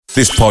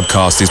This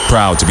podcast is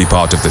proud to be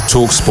part of the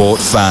TalkSport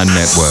Fan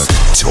Network.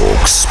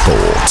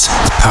 TalkSport.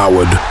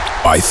 Powered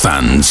by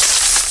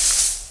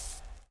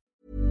fans.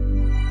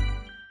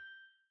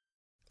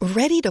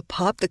 Ready to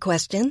pop the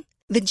question?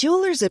 The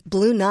jewelers at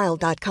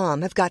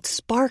BlueNile.com have got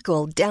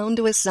sparkle down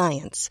to a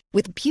science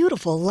with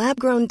beautiful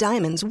lab-grown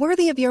diamonds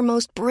worthy of your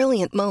most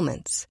brilliant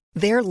moments.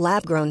 Their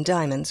lab-grown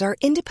diamonds are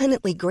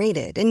independently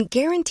graded and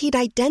guaranteed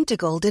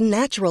identical to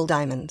natural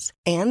diamonds.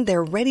 And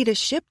they're ready to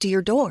ship to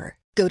your door.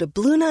 Go to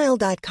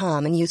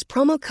BlueNile.com and use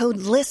promo code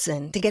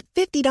LISTEN to get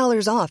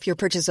 $50 off your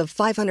purchase of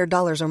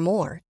 $500 or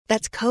more.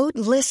 That's code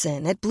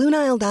LISTEN at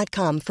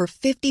BlueNile.com for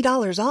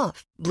 $50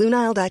 off.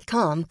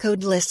 BlueNile.com,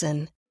 code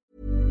LISTEN.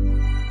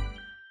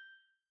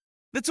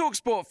 The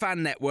TalkSport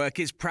Fan Network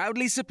is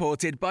proudly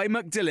supported by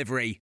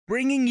McDelivery,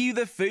 bringing you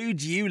the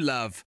food you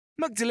love.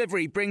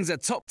 McDelivery brings a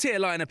top-tier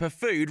lineup of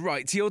food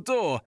right to your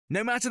door.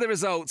 No matter the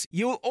result,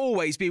 you'll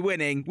always be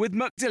winning with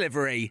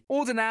McDelivery.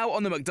 Order now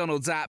on the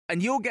McDonald's app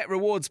and you'll get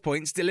rewards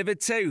points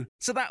delivered too.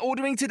 So that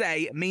ordering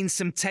today means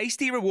some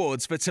tasty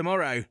rewards for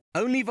tomorrow.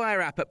 Only via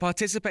app at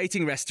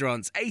participating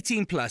restaurants.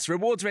 18 plus.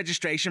 Rewards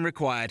registration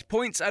required.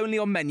 Points only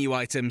on menu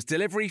items.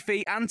 Delivery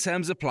fee and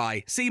terms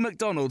apply. See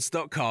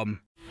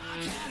mcdonalds.com.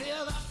 I can't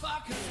hear the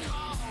fuckers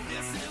call.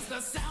 This is the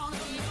sound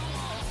of your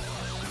wall.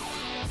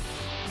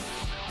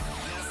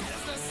 This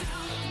is the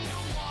sound of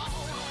your wall.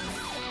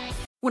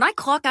 When I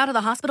clock out of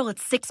the hospital at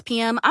 6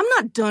 p.m., I'm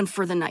not done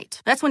for the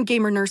night. That's when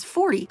Gamer Nurse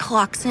 40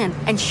 clocks in,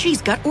 and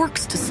she's got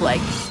orcs to slay.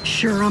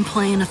 Sure, I'm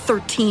playing a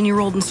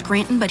 13-year-old in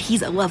Scranton, but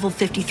he's a level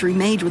 53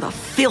 mage with a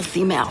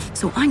filthy mouth,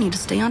 so I need to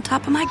stay on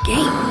top of my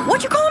game.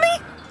 What'd you call me?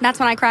 That's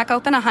when I crack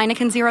open a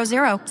Heineken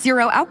 0.0.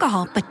 Zero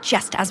alcohol, but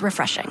just as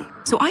refreshing.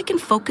 So I can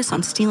focus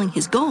on stealing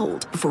his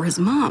gold before his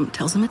mom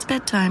tells him it's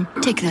bedtime.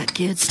 Take that,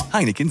 kids.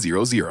 Heineken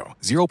 0.0.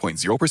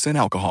 0.0%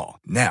 alcohol.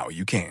 Now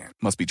you can.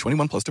 Must be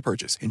 21 plus to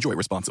purchase. Enjoy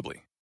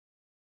responsibly.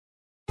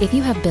 If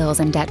you have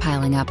bills and debt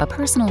piling up, a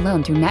personal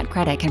loan through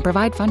NetCredit can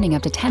provide funding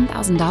up to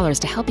 $10,000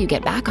 to help you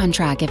get back on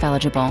track if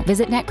eligible.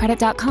 Visit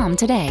netcredit.com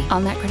today. All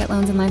NetCredit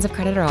loans and lines of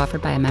credit are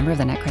offered by a member of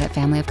the NetCredit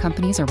family of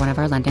companies or one of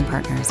our lending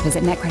partners.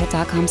 Visit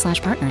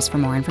netcredit.com/partners for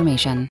more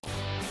information.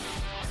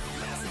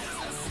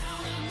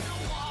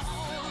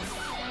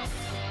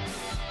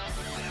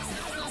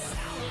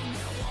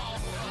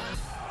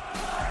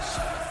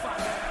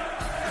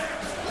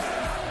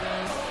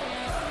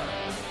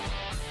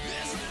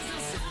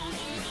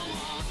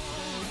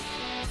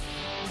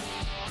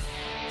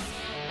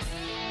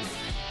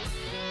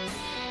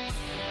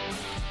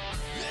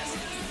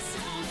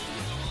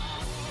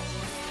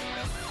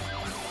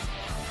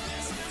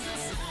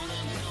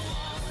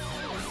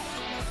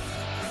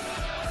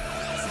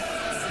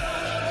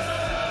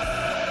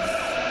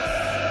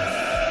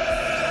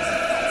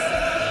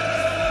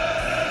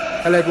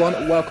 Hello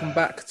everyone, welcome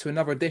back to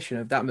another edition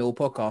of That Mill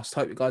Podcast.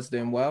 Hope you guys are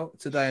doing well.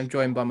 Today I'm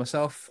joined by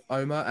myself,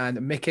 Omar,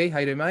 and Mickey. How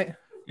you doing, mate?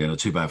 Yeah, not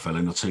too bad,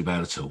 fella. Not too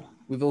bad at all.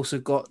 We've also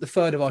got the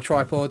third of our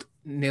tripod,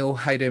 Neil.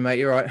 How you doing, mate?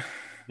 You all right?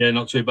 Yeah,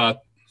 not too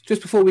bad.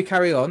 Just before we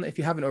carry on, if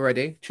you haven't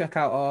already, check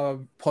out our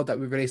pod that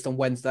we released on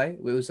Wednesday.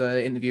 It was an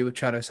interview with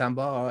Cherno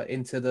Samba, our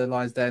Into the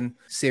Lions Den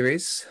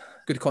series.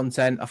 Good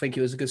content. I think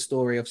it was a good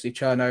story. Obviously,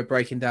 Cherno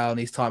breaking down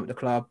his time at the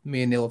club.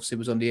 Me and Neil obviously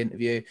was on the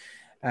interview.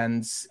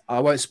 And I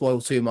won't spoil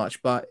too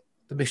much, but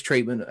the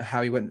mistreatment,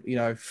 how he went,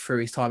 through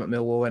his time at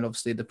Millwall and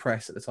obviously the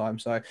press at the time.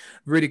 So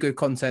really good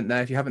content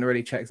there. If you haven't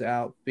already checked it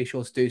out, be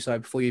sure to do so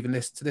before you even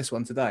listen to this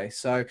one today.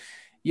 So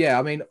yeah,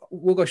 I mean,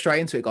 we'll go straight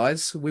into it,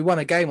 guys. We won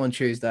a game on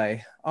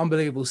Tuesday.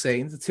 Unbelievable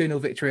scenes. A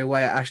 2-0 victory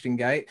away at Ashton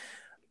Gate.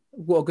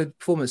 What a good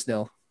performance,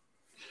 Neil.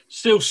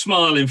 Still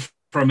smiling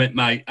from it,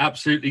 mate.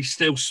 Absolutely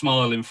still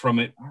smiling from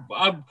it.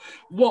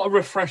 What a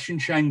refreshing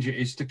change it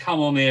is to come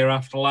on here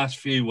after the last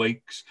few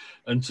weeks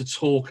and to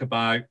talk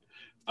about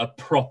a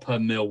proper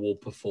Millwall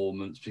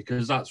performance,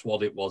 because that's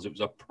what it was. It was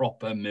a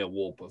proper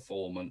Millwall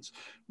performance.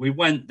 We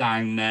went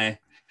down there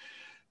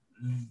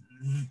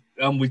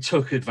and we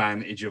took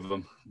advantage of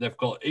them. They've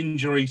got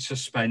injury,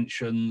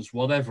 suspensions,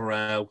 whatever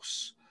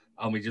else,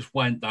 and we just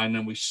went down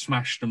and we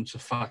smashed them to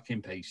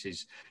fucking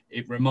pieces.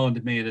 It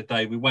reminded me of the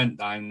day we went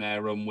down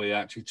there and we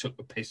actually took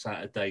the piss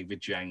out of David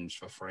James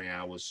for 3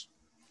 hours.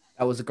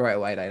 That was a great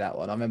away day, that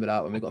one. I remember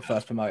that when we got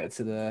first promoted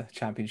to the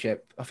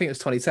Championship. I think it was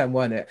 2010,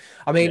 weren't it?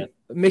 I mean, yeah.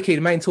 Mickey,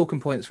 the main talking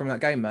points from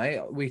that game,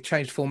 mate, we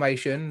changed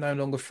formation, no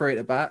longer three at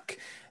the back,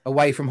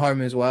 away from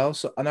home as well.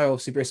 So I know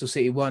obviously Bristol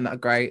City weren't that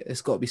great.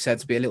 It's got to be said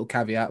to be a little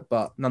caveat,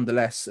 but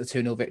nonetheless, a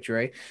 2-0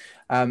 victory.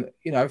 We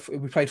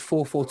played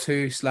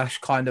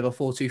 4-4-2 / kind of a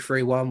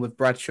 4-2-3-1 with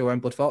Bradshaw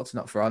and Budvartson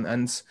up front.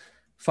 And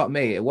fuck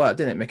me, it worked,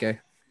 didn't it, Mickey? It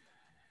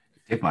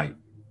did, mate.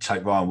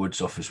 Take Ryan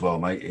Woods off as well,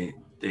 mate.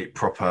 It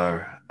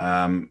proper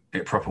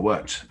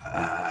worked.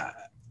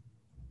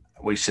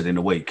 We said in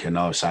the week, and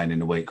I was saying in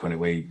the week when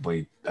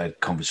we had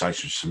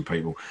conversations with some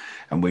people,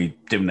 and we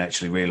didn't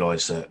actually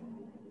realise that,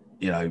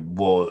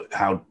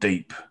 how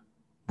deep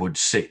Woods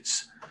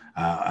sits.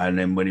 And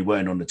then when he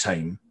weren't on the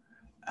team,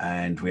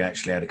 and we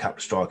actually had a couple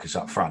of strikers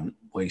up front,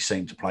 we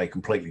seemed to play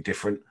completely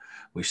different.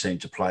 We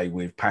seemed to play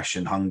with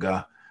passion,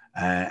 hunger,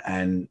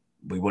 and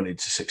we wanted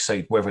to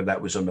succeed. Whether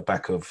that was on the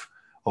back of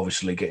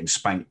obviously getting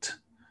spanked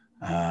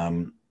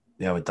the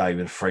other day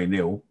with a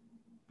 3-0,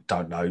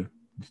 don't know.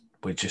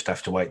 We just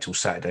have to wait till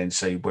Saturday and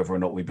see whether or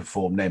not we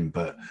perform then.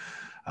 But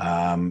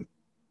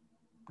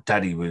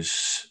Daddy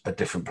was a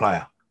different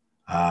player.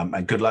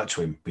 And good luck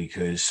to him,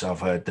 because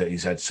I've heard that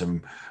he's had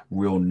some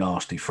real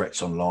nasty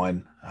threats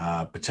online,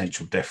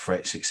 potential death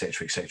threats,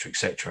 etc., etc.,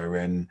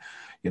 etc. And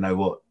you know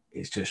what?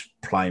 It's just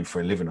playing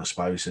for a living, I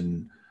suppose.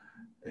 And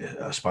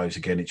I suppose,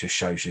 again, it just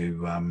shows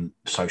you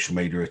social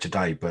media of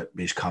today. But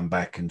he's come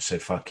back and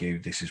said, fuck you,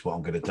 this is what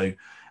I'm going to do.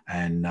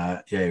 And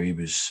he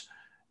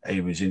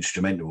was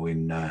instrumental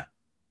in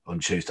on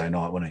Tuesday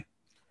night, wasn't he?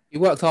 He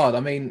worked hard.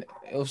 I mean,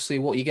 obviously,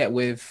 what you get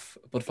with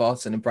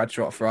Budvardsson and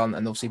Bradshaw up front,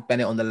 and obviously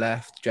Bennett on the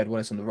left, Jed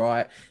Wallace on the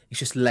right, it's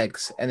just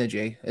legs,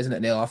 energy, isn't it,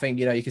 Neil? I think,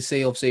 you can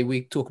see, obviously,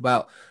 we talk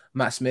about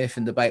Matt Smith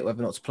and debate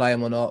whether or not to play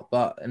him or not,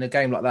 but in a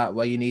game like that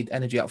where you need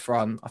energy up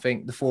front, I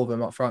think the four of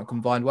them up front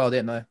combined well,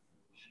 didn't they?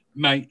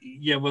 Mate,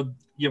 well,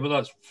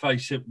 let's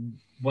face it.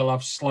 Well,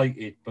 I've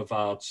slated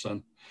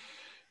Budvardsson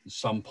at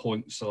some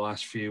points the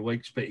last few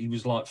weeks, but he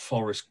was like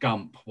Forrest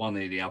Gump,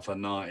 wasn't he, the other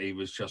night? He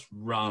was just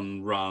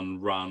run,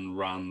 like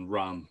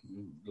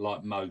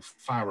Mo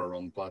Farah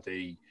on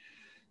bloody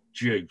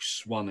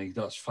Juice, wasn't he?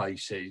 Let's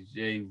face it.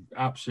 He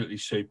absolutely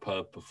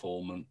superb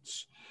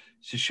performance.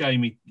 It's a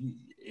shame but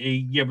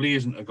he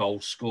isn't a goal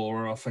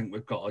scorer. I think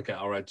we've got to get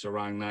our heads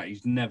around that.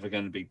 He's never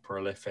going to be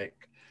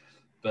prolific,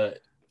 but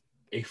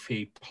if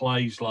he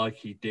plays like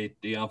he did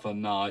the other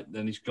night,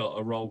 then he's got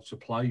a role to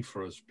play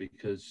for us,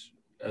 because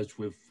as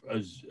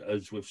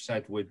we've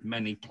said with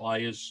many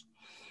players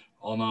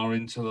on our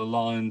Into the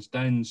Lions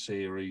Den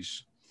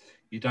series,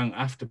 you don't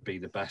have to be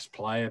the best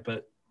player,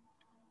 but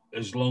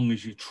as long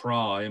as you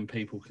try and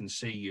people can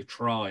see you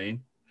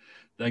trying,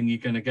 then you're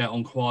going to get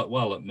on quite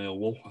well at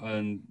Millwall.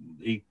 And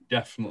he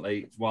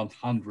definitely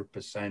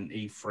 100%,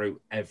 he threw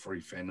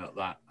everything at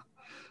that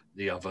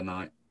the other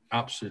night.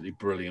 Absolutely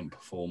brilliant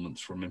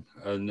performance from him.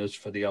 And as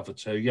for the other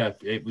two,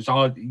 it was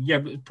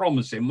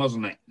promising,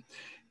 wasn't it?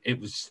 It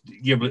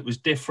was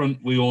different.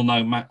 We all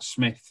know Matt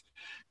Smith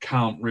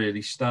can't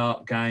really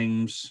start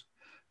games,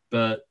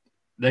 but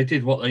they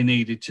did what they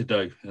needed to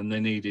do, and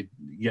they needed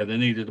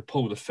to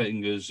pull the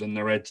fingers and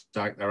their heads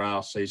out their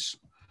arses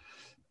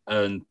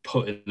and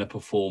put in a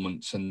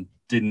performance, and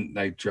didn't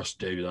they just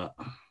do that?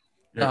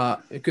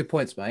 Good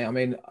points, mate. I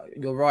mean,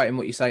 you're right in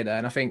what you say there,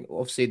 and I think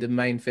obviously the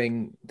main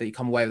thing that you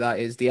come away with that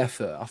is the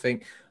effort. I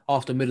think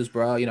after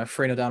Middlesbrough,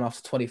 3-0 down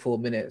after 24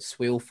 minutes,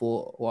 we all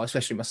thought, well,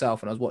 especially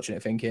myself when I was watching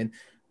it, thinking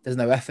there's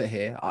no effort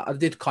here. I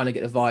did kind of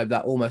get the vibe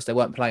that almost they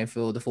weren't playing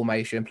for the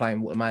formation,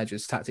 playing what the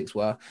manager's tactics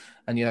were.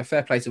 And,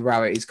 fair play to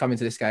Rowett. He's come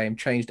into this game,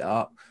 changed it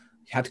up.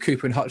 He had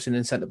Cooper and Hutchinson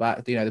in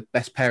centre-back, the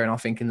best pairing, I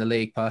think, in the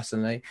league,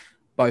 personally.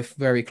 Both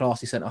very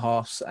classy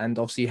centre-halves. And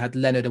obviously you had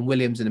Leonard and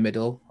Williams in the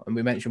middle. And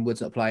we mentioned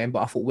Wood's not playing, but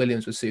I thought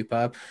Williams was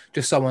superb.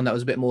 Just someone that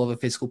was a bit more of a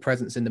physical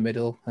presence in the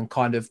middle and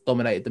kind of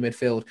dominated the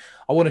midfield.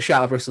 I want to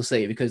shout out Bristol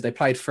City because they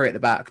played three at the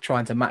back,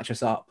 trying to match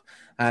us up.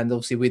 And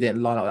obviously we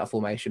didn't line up that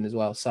formation as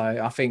well. So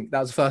I think that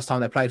was the first time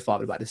they played 5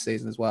 at the back this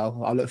season as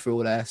well. I looked through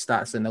all their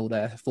stats and all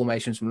their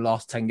formations from the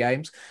last 10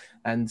 games,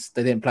 and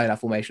they didn't play that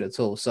formation at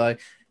all. So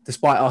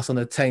despite us on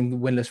a 10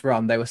 winless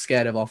run, they were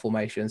scared of our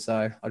formation.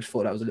 So I just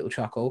thought that was a little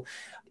chuckle.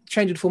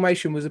 Changing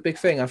formation was a big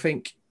thing. I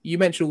think you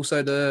mentioned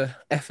also the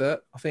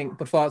effort. I think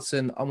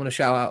Budvardsson, I want to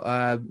shout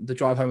out the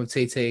drive home with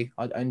TT.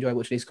 I enjoy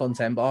watching his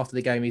content, but after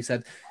the game, he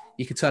said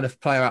you could turn a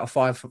player out of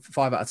 5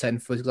 out of 10,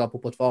 for example,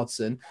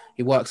 Budvardsson.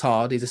 He works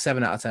hard. He's a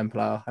 7 out of 10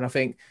 player. And I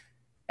think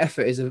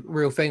effort is a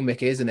real thing,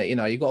 Mickey, isn't it?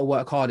 You've got to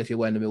work hard if you're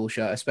wearing the Millwall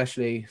shirt,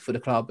 especially for the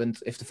club. And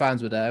if the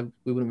fans were there,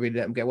 we wouldn't really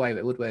let them get away with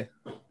it, would we?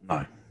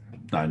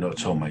 No, not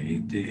at all,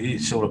 mate.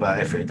 It's all about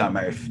effort. It don't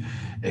matter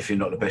if you're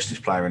not the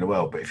bestest player in the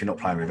world, but if you're not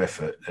playing with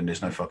effort, then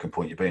there's no fucking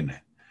point you being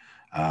there.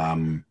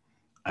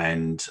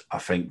 And I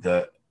think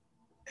that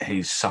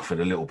he's suffered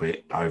a little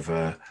bit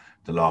over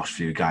the last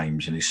few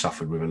games, and he's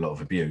suffered with a lot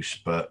of abuse.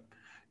 But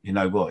you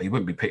know what? He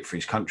wouldn't be picked for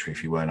his country if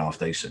he weren't half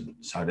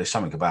decent. So there's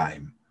something about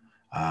him.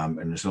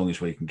 And as long as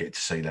we can get to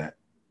see that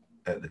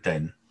at the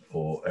Den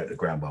or at the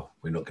ground, well,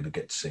 we're not going to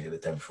get to see it at the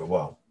Den for a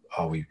while,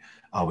 are we,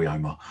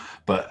 Omar?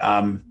 But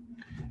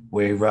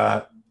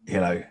we're,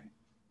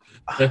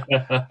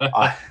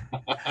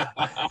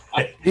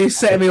 You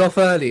set me off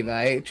early,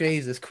 mate.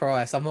 Jesus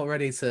Christ, I'm not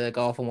ready to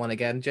go off on one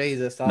again.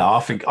 Jesus. No, I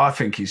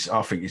think he's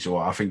all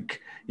right. I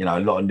think a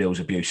lot of Neil's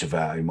abuse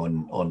about him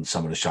on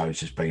some of the shows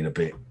has been a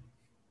bit,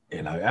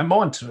 and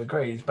mine to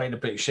agree, he's been a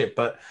bit shit.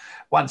 But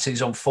once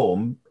he's on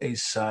form, he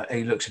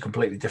looks a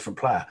completely different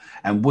player.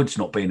 And Wood's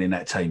not being in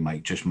that team,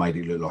 mate, just made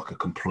it look like a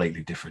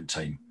completely different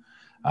team.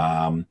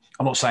 I'm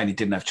not saying he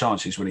didn't have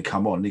chances when he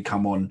come on. He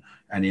come on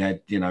and he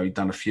had, he'd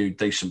done a few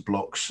decent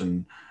blocks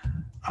and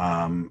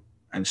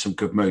some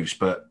good moves,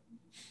 but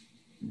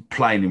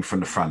playing him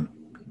from the front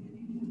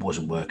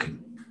wasn't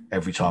working.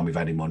 Every time we've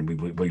had him on,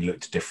 we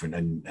looked different.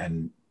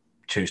 And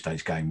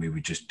Tuesday's game, we were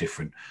just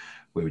different.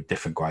 We were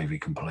different gravy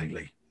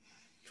completely.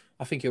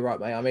 I think you're right,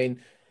 mate. I mean,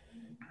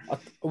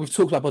 we've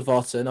talked about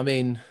Budvardsson. I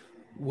mean,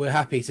 we're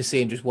happy to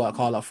see him just work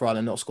hard up front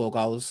and not score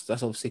goals.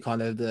 That's obviously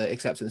kind of the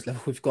acceptance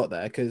level we've got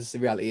there, because the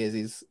reality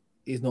is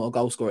he's not a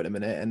goal scorer at the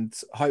minute, and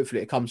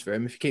hopefully it comes for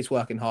him. If he keeps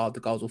working hard, the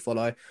goals will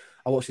follow.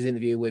 I watched his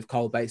interview with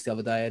Cole Bates the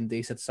other day, and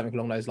he said something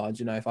along those lines,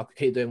 if I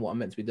keep doing what I'm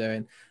meant to be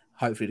doing,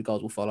 hopefully the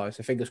goals will follow.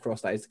 So fingers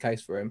crossed that is the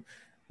case for him.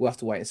 We'll have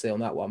to wait and see on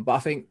that one. But I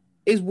think,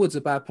 is Woods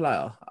a bad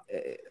player?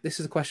 This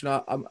is a question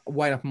I'm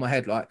weighing up in my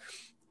head. Like,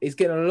 he's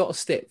getting a lot of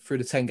stick through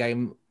the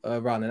 10-game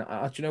run.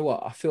 And do you know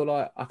what? I feel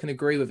like I can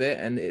agree with it,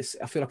 and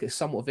I feel like it's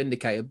somewhat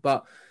vindicated.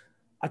 But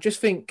I just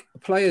think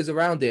players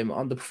around him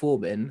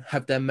underperforming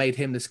have then made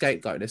him the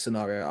scapegoat in this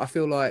scenario. I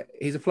feel like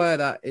he's a player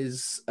that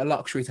is a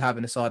luxury to have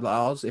in a side like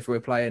ours if we're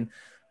playing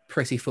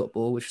pretty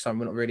football, which is something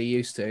we're not really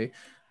used to.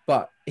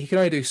 But he can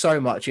only do so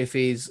much if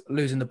he's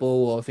losing the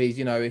ball, or if he's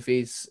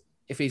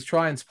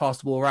trying to pass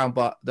the ball around,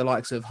 but the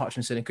likes of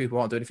Hutchinson and Cooper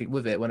aren't doing anything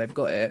with it when they've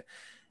got it.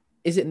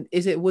 Is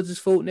it Woods'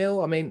 fault,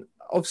 Neil? I mean,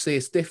 obviously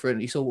it's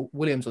different. You saw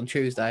Williams on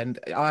Tuesday, and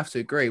I have to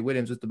agree,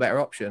 Williams was the better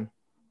option.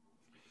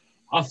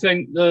 I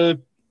think the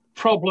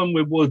problem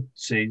with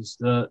Woods is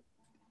that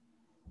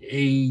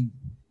he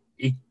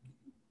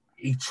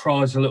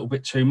tries a little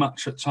bit too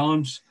much at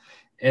times,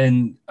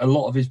 and a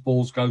lot of his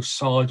balls go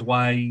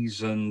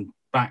sideways and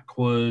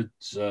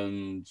backwards,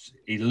 and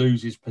he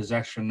loses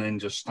possession and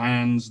just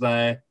stands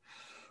there,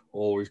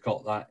 or he's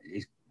got that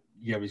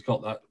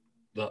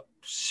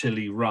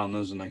silly run,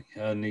 hasn't he?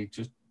 And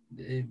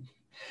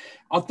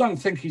I don't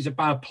think he's a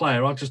bad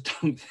player. I just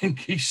don't think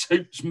he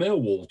suits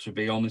Millwall, to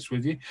be honest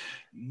with you.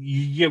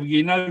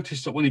 You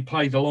noticed that when he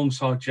played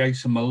alongside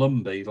Jason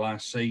Malumbi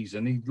last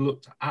season, he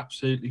looked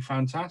absolutely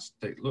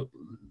fantastic.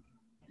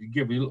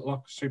 He looked like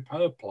a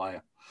superb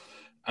player.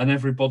 And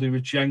everybody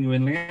was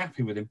genuinely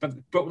happy with him.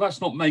 But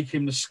let's not make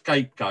him the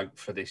scapegoat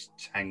for this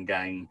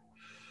 10-game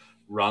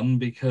run,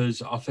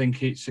 because I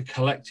think it's a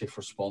collective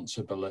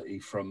responsibility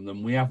from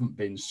them. We haven't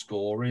been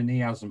scoring. He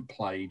hasn't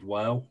played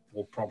well,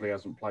 or probably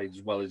hasn't played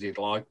as well as he'd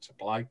like to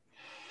play.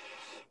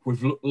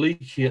 We've looked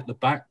leaky at the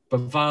back.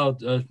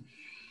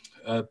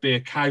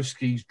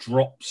 Biakowski's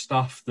dropped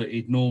stuff that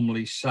he'd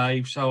normally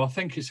save. So I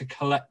think it's a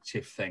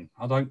collective thing.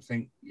 I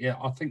think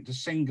to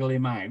single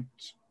him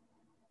out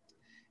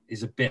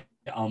is a bit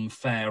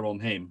unfair on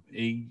him.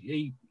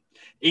 He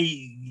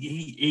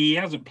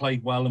hasn't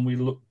played well, and we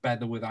look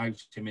better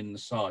without him in the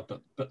side.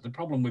 But the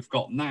problem we've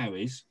got now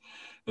is,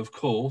 of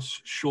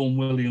course, Sean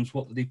Williams.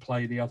 What did he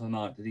play the other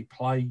night? Did he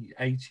play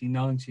 80,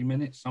 90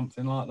 minutes,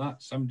 something like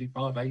that?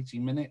 75, 80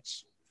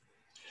 minutes?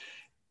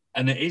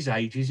 And at his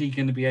age, is he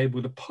going to be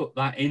able to put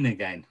that in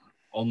again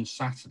on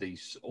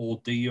Saturdays? Or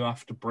do you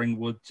have to bring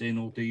Woods in,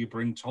 or do you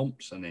bring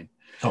Thompson in?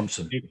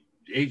 Thompson.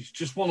 It's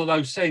just one of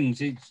those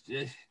things.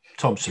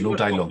 Thompson all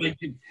day long.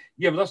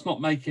 But let's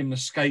not make him the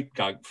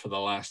scapegoat for the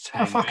last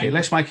 10 fuck games. it,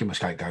 let's make him a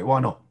scapegoat.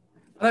 Why not?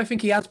 I don't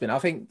think he has been. I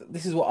think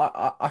this is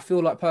what I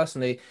feel like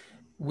personally.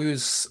 We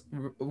was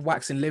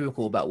waxing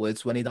lyrical about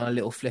Woods when he done a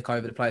little flick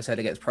over the player's head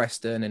against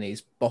Preston, and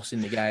he's bossing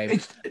the game.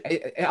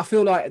 I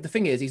feel like the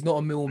thing is, he's not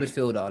a Millwall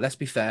midfielder. Let's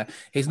be fair.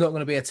 He's not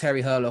going to be a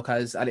Terry Hurlock,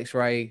 as Alex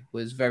Ray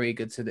was very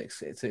good to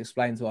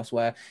explain to us,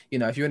 where,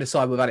 if you're in the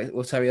side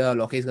with Terry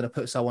Hurlock, he's going to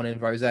put someone in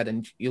Rose Ed,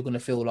 and you're going to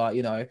feel like,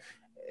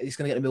 he's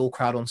going to get the Millwall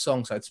crowd on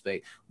song, so to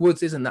speak.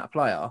 Woods isn't that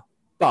player,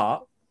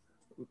 but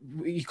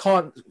you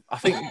can't. I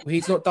think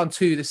he's not done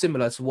too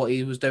dissimilar to what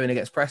he was doing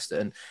against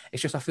Preston.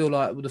 It's just I feel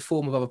like with the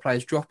form of other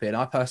players dropping,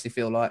 I personally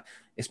feel like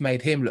it's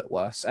made him look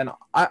worse. And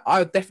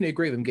I definitely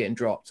agree with him getting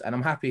dropped, and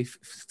I'm happy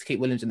to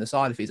keep Williams in the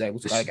side if he's able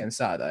to go against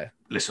Saturday.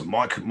 Listen,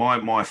 my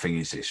thing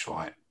is this,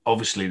 right?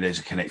 Obviously, there's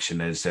a connection.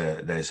 There's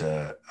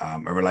a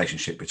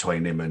relationship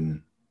between him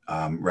and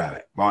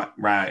Rowett, right?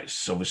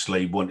 Rowett's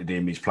obviously wanted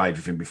him. He's played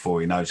with him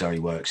before. He knows how he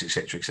works,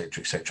 etc.,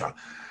 etc., etc.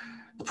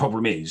 The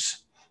problem is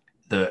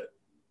that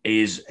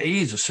he is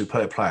a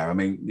superb player. I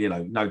mean,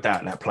 no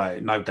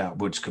doubt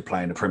Woods could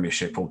play in the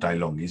Premiership all day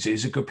long.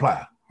 He's a good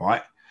player,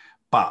 right?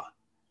 But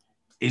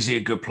is he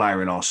a good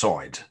player in our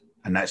side?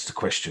 And that's the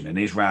question. And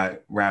is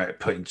Rowett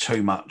putting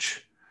too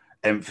much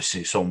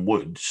emphasis on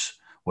Woods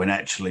when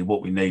actually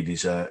what we need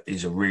is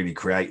a really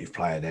creative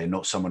player there,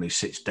 not someone who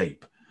sits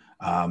deep.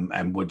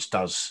 And Woods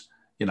does,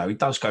 he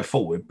does go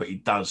forward, but he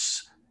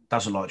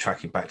doesn't like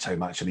tracking back too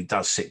much, and he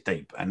does sit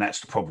deep, and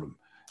that's the problem.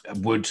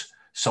 Would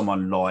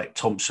someone like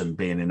Thompson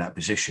being in that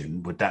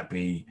position, would that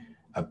be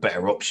a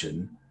better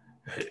option,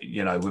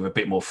 with a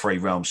bit more free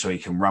realm so he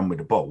can run with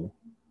the ball?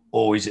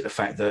 Or is it the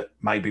fact that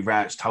maybe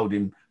Rowett's told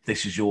him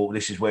this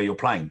is where you're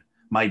playing?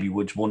 Maybe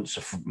Woods wants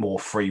a more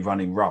free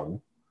running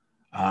role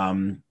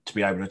to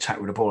be able to attack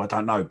with the ball. I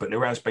don't know, but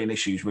there has been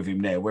issues with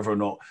him there, whether or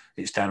not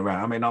it's down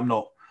around. I mean, I'm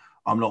not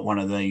one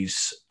of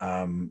these,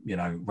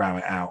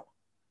 Rowett out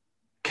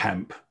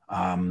camp.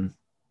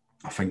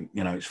 I think,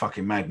 it's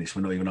fucking madness.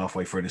 We're not even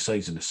halfway through the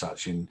season as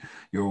such, and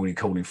you're already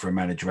calling for a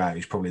manager out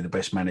who's probably the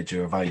best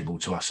manager available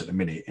to us at the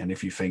minute. And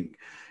if you think,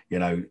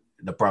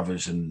 the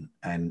brothers and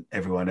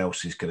everyone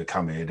else is going to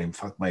come here, then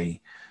fuck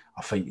me.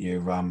 I think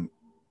you're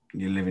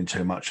living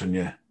too much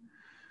in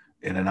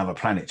another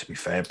planet, to be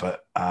fair.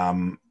 But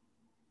I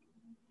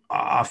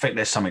I think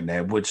there's something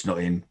there. Wood's not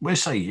in. We'll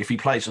see. If he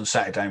plays on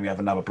Saturday and we have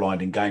another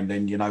blinding game,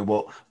 then you know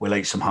what? We'll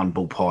eat some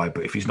humble pie.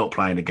 But if he's not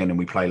playing again and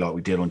we play like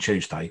we did on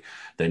Tuesday,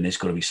 then there's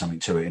got to be something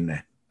to it in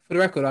there. For the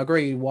record, I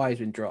agree why he's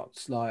been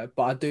dropped. But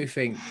I do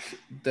think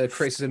the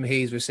criticism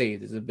he's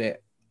received is a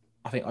bit,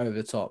 I think, over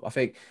the top. I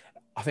think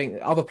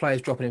other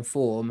players dropping in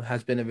form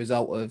has been a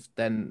result of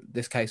then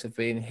this case of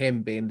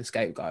him being the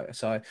scapegoat.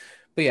 So,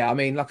 but yeah, I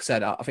mean, like I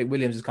said, I think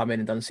Williams has come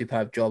in and done a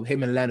superb job.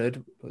 Him and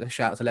Leonard, a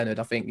shout out to Leonard.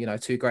 I think, you know,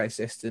 2 great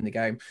assists in the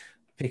game,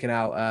 picking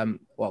out.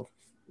 Well,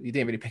 he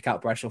didn't really pick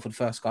out Bradshaw for the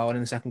first goal, and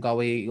in the second goal,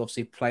 he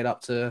obviously played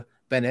up to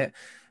Bennett,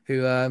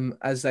 who,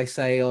 as they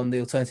say on the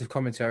alternative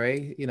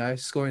commentary, you know,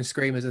 scoring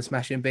screamers and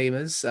smashing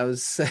beamers. That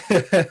was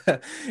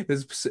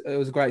it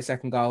was a great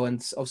second goal,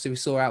 and obviously we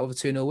saw out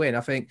with a 2-0 win.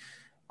 I think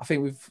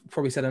we've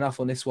probably said enough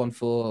on this one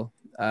for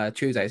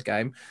Tuesday's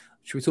game.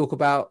 Should we talk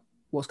about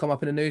what's come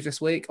up in the news this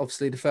week?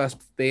 Obviously, the first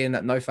being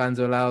that no fans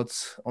are allowed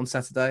on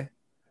Saturday.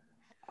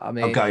 I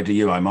mean, I'll go to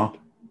you, Omar.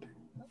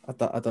 I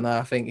don't know.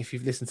 I think if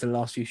you've listened to the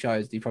last few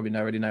shows, you probably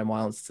already know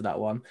my answer to that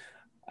one,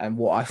 and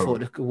what I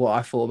thought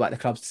about the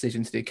club's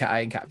decision to do Cat A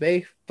and Cat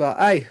B. But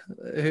hey,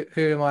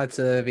 who am I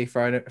to be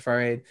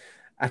throwing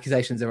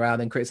accusations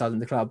around and criticising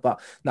the club?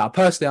 But no,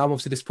 personally, I'm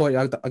obviously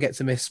disappointed. I get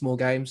to miss small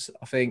games.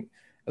 I think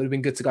it would have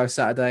been good to go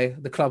Saturday.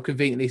 The club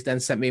conveniently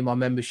then sent me my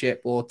membership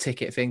or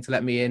ticket thing to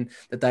let me in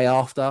the day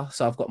after.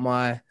 So I've got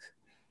my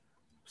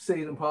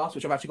season pass,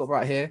 which I've actually got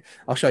right here.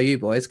 I'll show you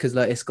boys because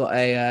it's got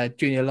a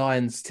Junior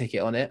Lions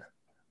ticket on it.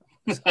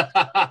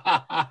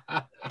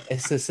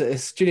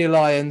 It's Junior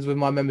Lions with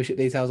my membership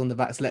details on the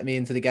back to let me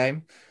into the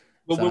game.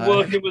 Well, we're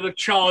working with a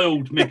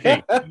child,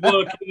 Mickey.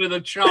 Working with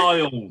a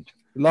child.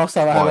 Last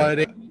time I had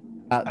it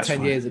about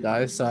 10 years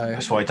ago. So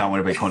that's why he don't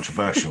want to be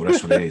controversial.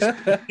 That's what it is.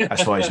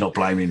 That's why he's not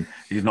blaming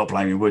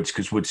Woods,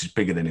 because Woods is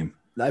bigger than him.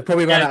 They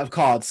probably ran out of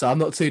cards, so I'm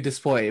not too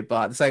disappointed.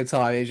 But at the same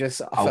time, it's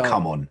just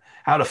come on,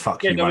 how the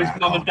fuck you run out of cards?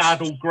 His mum and dad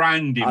will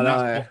ground him.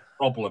 That's what the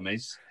problem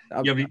is.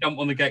 Yeah, but he don't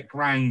want to get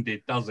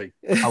grounded, does he?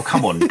 Oh,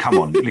 come on.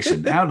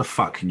 Listen, how the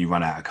fuck can you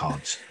run out of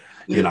cards?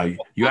 You know,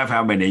 you have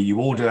how many,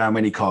 you order how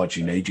many cards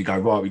you need. You go,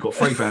 right, we've got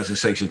 3,000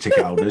 season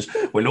ticket holders.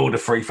 We'll order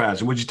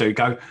 3,000. What do you do?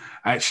 Go,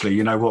 actually,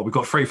 you know what? We've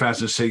got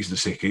 3,000 season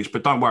tickets,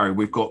 but don't worry,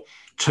 we've got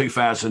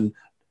 2,000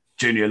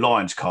 Junior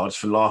Lions cards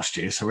for last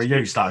year. So we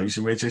use those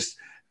and we're just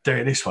doing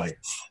it this way.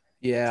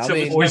 Yeah, I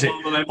mean, or is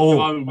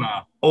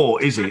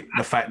it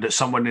the fact that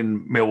someone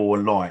in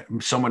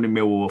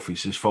Millwall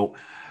office has thought,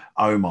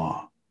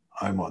 Omar,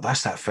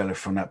 that's that fella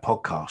from that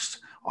podcast.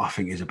 I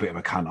think he's a bit of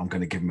a cunt. I'm going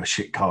to give him a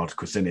shit card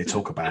because then he'll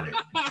talk about it.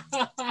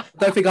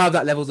 Don't think I have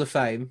that levels of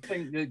fame. I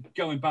think that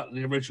going back to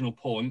the original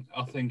point,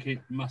 I think it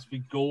must be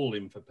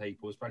galling for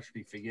people,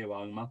 especially for you,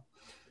 Omar,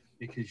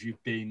 because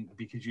you've been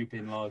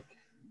like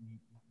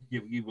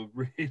you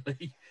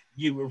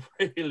were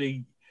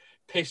really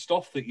pissed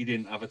off that you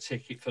didn't have a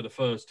ticket for the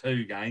first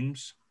 2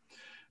 games,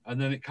 and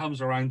then it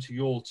comes around to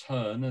your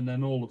turn, and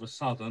then all of a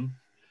sudden,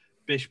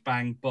 bish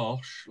bang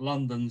bosh,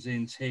 London's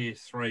in tier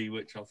 3,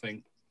 which I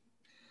think.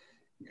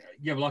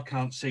 Yeah, well, I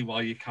can't see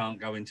why you can't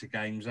go into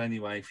games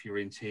anyway if you're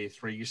in tier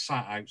 3. You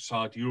sat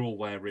outside, you're all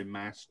wearing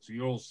masks,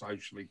 you're all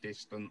socially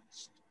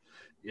distanced.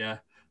 Yeah,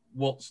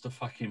 what's the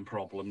fucking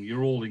problem?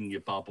 You're all in your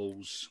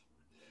bubbles.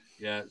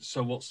 Yeah,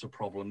 so what's the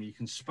problem? You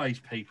can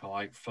space people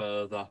out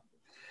further.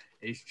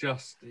 It's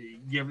just,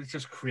 let's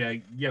just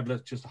create,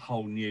 let's just a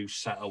whole new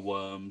set of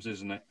worms,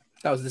 isn't it?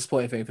 That was a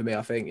disappointing thing for me,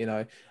 I think, you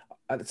know.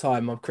 At the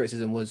time, my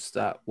criticism was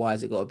that why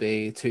has it got to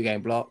be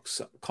 2-game blocks?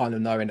 Kind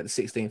of knowing that the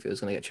 16th it was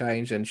going to get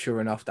changed, and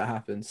sure enough, that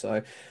happened.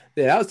 So,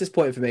 yeah, that was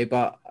disappointing for me,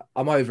 but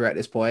I'm over it at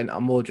this point.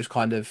 I'm more just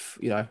kind of,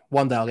 you know,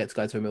 one day I'll get to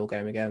go to a Mill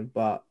game again,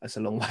 but it's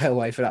a long way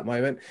away for that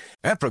moment.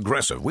 At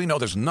Progressive, we know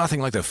there's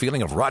nothing like the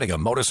feeling of riding a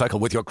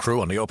motorcycle with your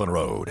crew on the open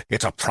road.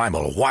 It's a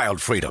primal,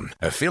 wild freedom,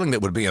 a feeling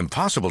that would be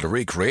impossible to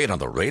recreate on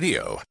the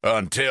radio.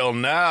 Until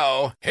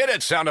now. Hit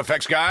it, sound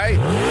effects guy!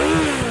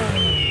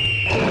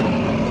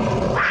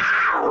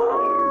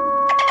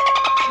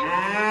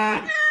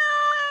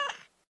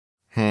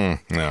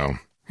 No.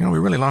 You know, we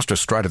really lost our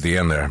stride at the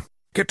end there.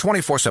 Get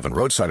 24/7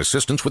 roadside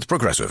assistance with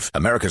Progressive,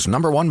 America's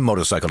 #1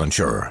 motorcycle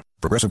insurer.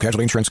 Progressive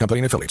Casualty Insurance Company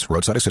and Affiliates.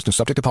 Roadside assistance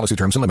subject to policy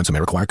terms and limits and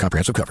may require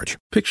comprehensive coverage.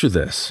 Picture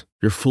this.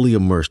 You're fully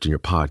immersed in your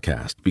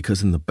podcast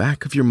because in the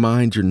back of your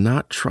mind, you're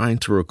not trying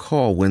to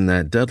recall when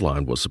that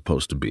deadline was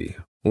supposed to be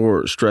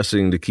or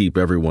stressing to keep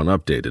everyone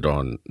updated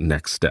on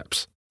next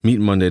steps. Meet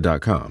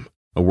Monday.com,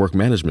 a work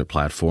management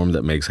platform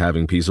that makes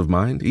having peace of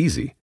mind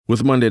easy.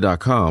 With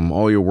Monday.com,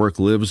 all your work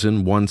lives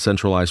in one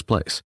centralized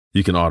place.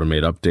 You can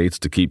automate updates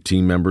to keep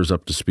team members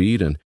up to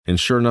speed and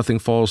ensure nothing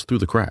falls through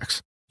the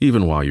cracks,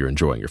 even while you're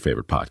enjoying your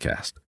favorite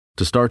podcast.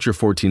 To start your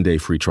 14-day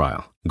free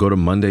trial, go to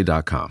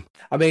Monday.com.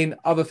 I mean,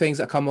 other things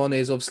that come on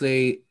is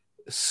obviously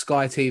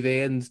Sky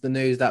TV and the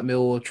news that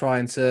Millwall are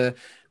trying to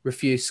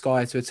refused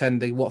Sky to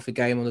attend the Watford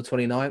game on the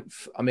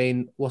 29th. I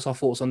mean, what's our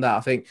thoughts on that? I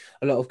think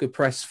a lot of good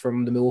press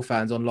from the Millwall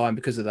fans online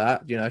because of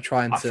that, you know,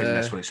 trying to... I think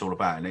that's what it's all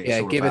about, isn't it?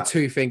 Yeah, give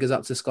 2 fingers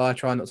up to Sky,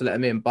 trying not to let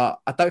them in. But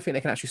I don't think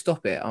they can actually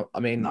stop it. I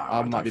mean,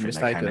 I might be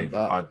mistaken,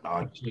 but...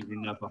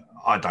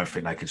 I don't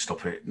think they can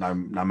stop it, no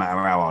matter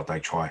how hard they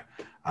try.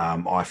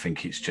 I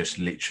think it's just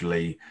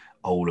literally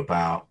all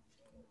about,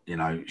 you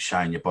know,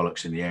 showing your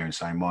bollocks in the air and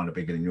saying mine are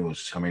bigger than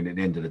yours. I mean, at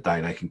the end of the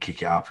day, they can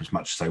kick it up as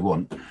much as they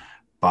want.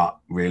 But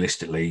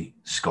realistically,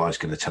 Sky's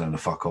going to tell them to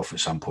fuck off at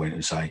some point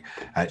and say,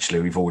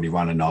 actually, we've already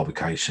run an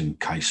arbitration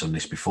case on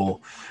this before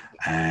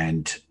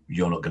and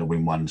you're not going to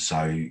win one,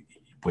 so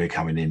we're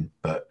coming in.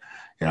 But,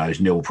 you know, as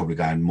Neil will probably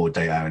go in more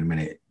detail in a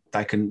minute,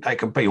 they can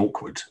be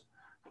awkward.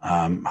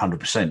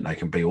 100% they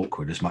can be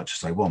awkward as much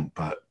as they want.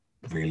 But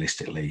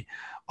realistically,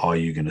 are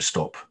you going to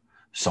stop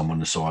someone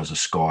the size of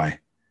Sky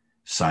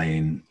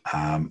saying,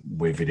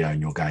 we're videoing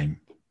your game?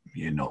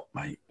 You're not,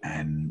 mate.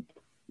 And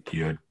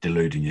you're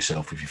deluding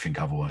yourself if you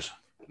think otherwise.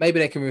 Maybe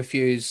they can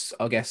refuse,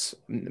 I guess,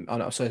 I'm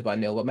not sorry about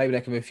Neil, but maybe they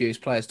can refuse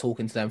players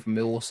talking to them from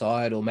Millwall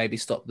side, or maybe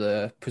stop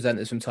the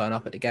presenters from turning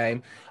up at the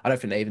game. I don't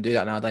think they even do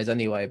that nowadays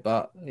anyway,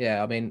 but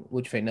yeah, I mean,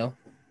 what do you think, Neil?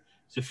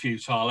 It's a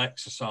futile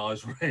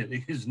exercise,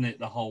 really, isn't it,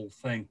 the whole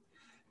thing?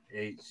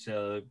 It's,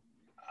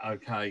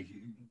 okay,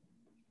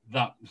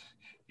 that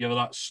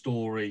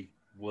story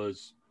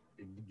was...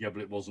 Yeah,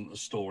 but it wasn't a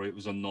story. It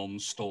was a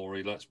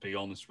non-story. Let's be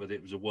honest with it.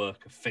 It was a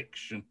work of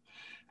fiction.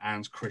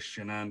 And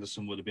Christian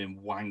Anderson would have been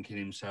wanking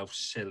himself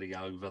silly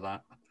over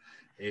that.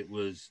 There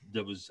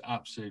was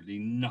absolutely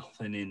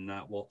nothing in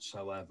that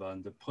whatsoever.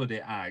 And to put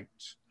it out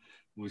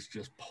was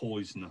just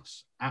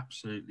poisonous.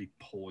 Absolutely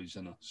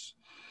poisonous.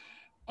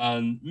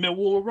 And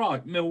Millwall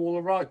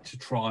are right to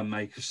try and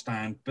make a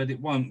stand, but it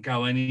won't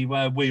go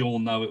anywhere. We all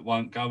know it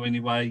won't go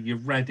anywhere. You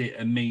read it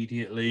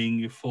immediately and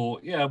you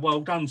thought, yeah, well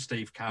done,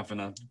 Steve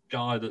Kavanagh,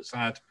 guy that's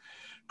had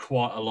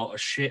quite a lot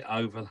of shit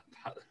over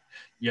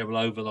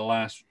the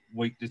last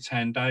week to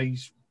 10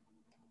 days.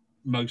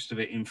 Most of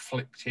it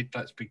inflicted,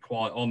 let's be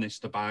quite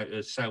honest about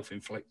it,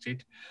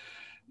 self-inflicted.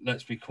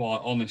 Let's be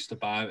quite honest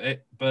about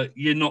it. But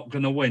you're not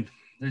going to win.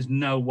 There's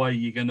no way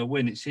you're going to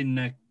win. It's in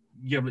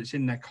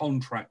their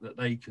contract that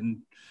they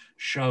can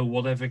show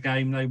whatever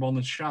game they want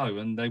to show,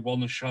 and they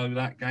want to show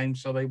that game,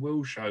 so they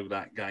will show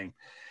that game.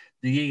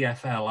 The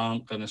EFL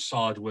aren't going to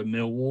side with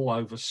Millwall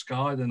over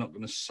Sky. They're not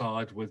going to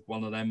side with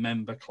one of their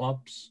member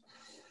clubs.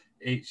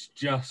 It's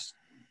just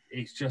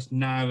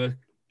now a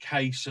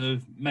case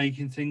of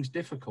making things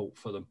difficult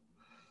for them.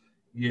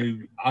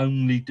 You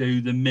only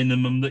do the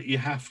minimum that you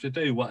have to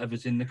do,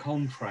 whatever's in the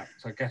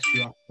contract. I guess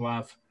you have to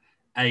have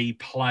a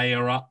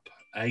player up.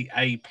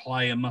 A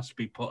player must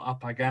be put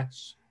up, I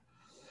guess,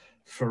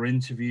 for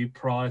interview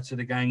prior to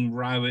the game.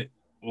 Rowett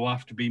will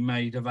have to be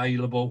made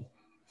available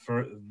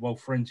for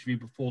interview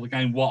before the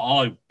game. What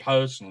I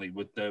personally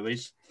would do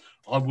is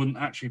I wouldn't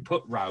actually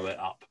put Rowett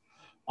up.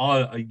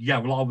 I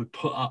would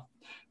put up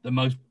the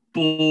most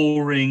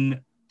boring,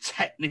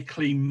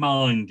 technically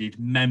minded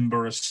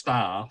member of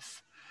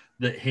staff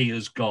that he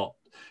has got.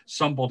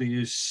 Somebody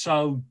who's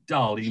so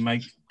dull he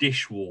makes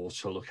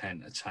dishwater look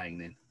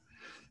entertaining.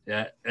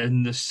 Yeah,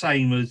 and the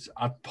same as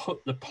I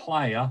put the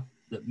player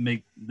that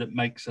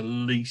makes the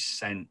least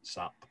sense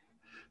up,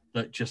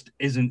 that just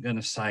isn't going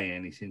to say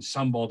anything.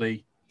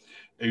 Somebody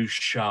who's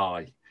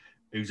shy,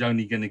 who's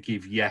only going to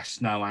give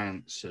yes, no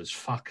answers.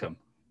 Fuck them.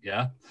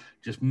 Yeah,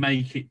 just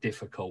make it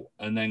difficult.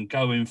 And then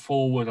going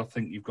forward, I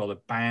think you've got to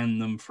ban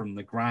them from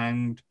the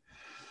ground.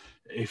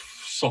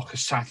 If Soccer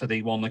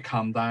Saturday want to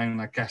come down,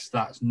 I guess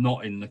that's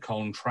not in the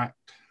contract.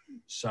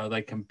 So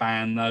they can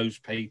ban those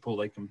people.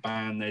 They can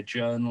ban their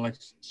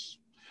journalists.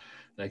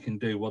 They can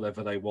do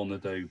whatever they want to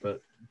do.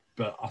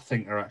 But I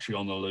think they're actually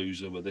on a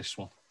loser with this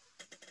one.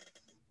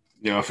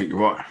 Yeah, I think you're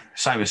right.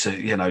 Same as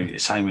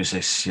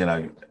this.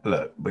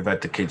 Look, we've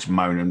had the kids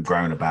moan and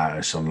groan about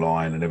us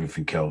online and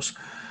everything else.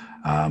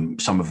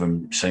 Some of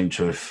them seem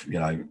to have,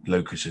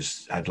 Lucas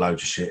has had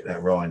loads of shit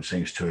that Ryan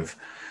seems to have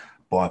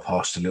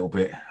bypassed a little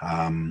bit.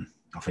 I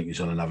think he's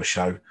on another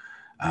show.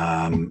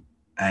 And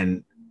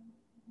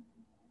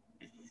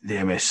the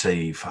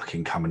MSC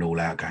fucking coming all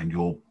out going,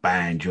 you're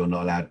banned, you're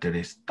not allowed to do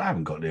this. They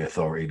haven't got the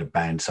authority to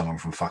ban someone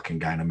from fucking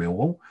going to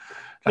Millwall.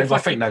 I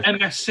think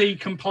MSC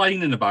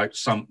complaining about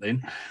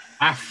something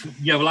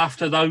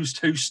after those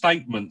two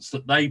statements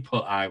that they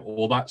put out,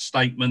 or that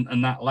statement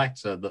and that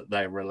letter that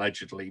they're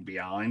allegedly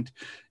behind,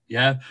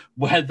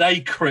 where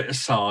they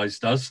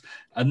criticised us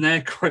and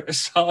they're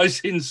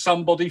criticising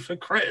somebody for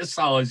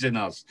criticising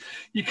us.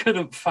 You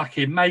couldn't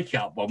fucking make it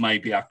up. Well,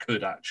 maybe I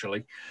could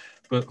actually.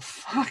 But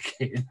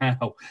fucking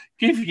hell,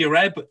 give your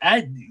head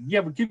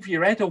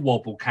a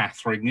wobble,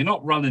 Catherine. You're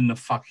not running the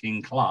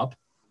fucking club.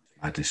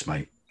 Madness,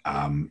 mate.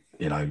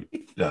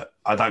 Look,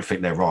 I don't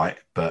think they're right,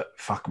 but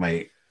fuck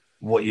me,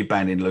 what are you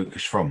banning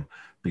Lucas from?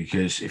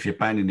 Because if you're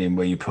banning him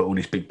where you put all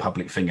this big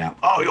public thing out,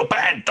 oh, you're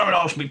banned, don't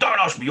ask me,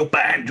 you're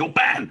banned.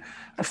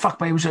 And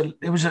fuck me,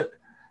 it was at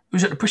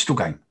the Bristol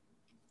game.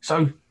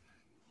 So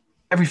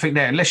everything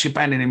there, unless you're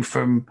banning him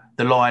from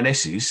the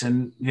Lionesses,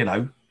 and,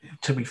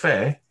 to be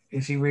fair,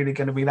 Is he really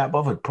going to be that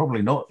bothered?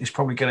 Probably not. It's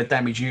probably going to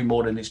damage you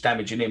more than it's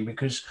damaging him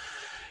because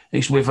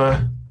he's with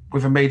a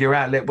media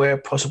outlet where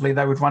possibly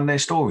they would run their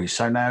stories.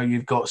 So now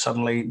you've got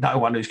suddenly no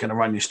one who's going to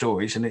run your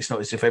stories, and it's not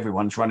as if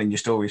everyone's running your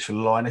stories for the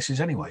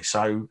Lionesses anyway.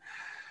 So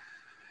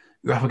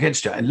you're up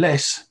against it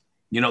unless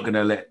you're not going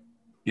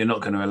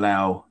to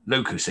allow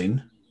Lucas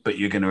in, but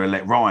you're going to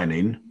let Ryan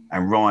in,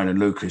 and Ryan and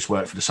Lucas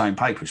work for the same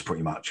papers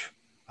pretty much.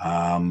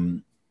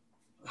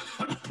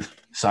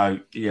 So,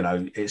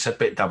 it's a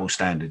bit double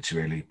standards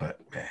really, but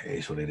yeah, it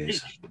is what it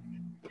is.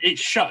 It's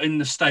shutting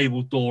the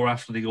stable door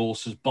after the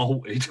horse has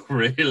bolted,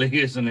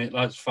 really, isn't it?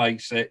 Let's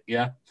face it,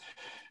 yeah.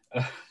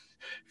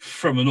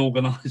 From an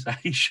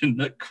organisation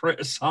that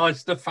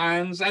criticised the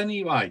fans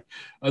anyway,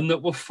 and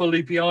that were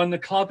fully behind the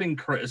club in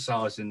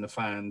criticising the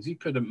fans. You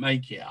couldn't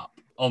make it up,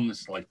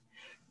 honestly.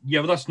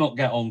 Yeah, but let's not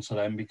get on to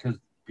them because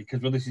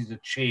this is a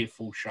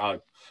cheerful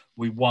show.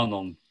 We won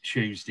on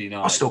Tuesday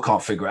night. I still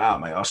can't figure it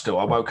out, mate.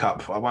 I woke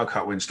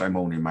up Wednesday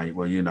morning, mate.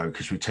 Well,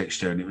 because we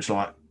texted you and it was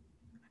like,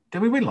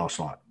 did we win last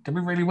night? Did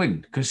we really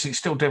win? Because it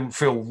still didn't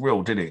feel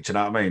real, did it? Do you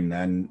know what I mean?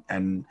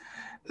 And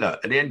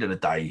look, at the end of the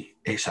day,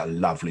 it's a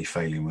lovely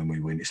feeling when we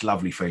win. It's a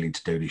lovely feeling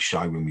to do this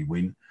show when we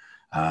win.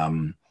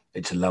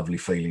 It's a lovely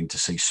feeling to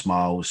see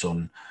smiles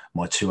on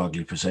my two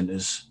ugly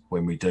presenters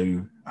when we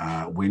do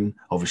win.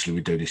 Obviously,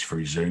 we do this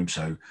through Zoom,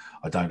 so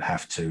I don't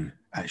have to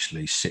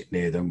actually sit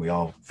near them. We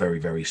are very,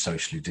 very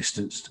socially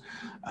distanced.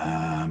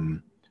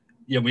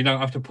 Yeah, we don't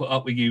have to put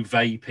up with you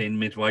vaping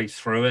midway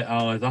through it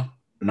either.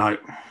 No,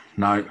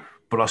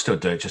 but I still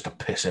do it just to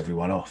piss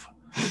everyone off.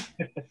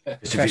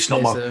 Because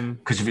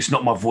if it's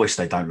not my voice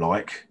they don't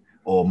like,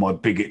 or my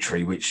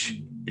bigotry, which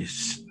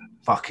is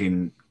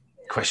fucking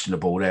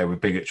questionable there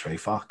with bigotry,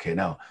 fucking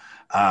hell.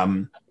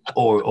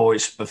 Or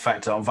it's the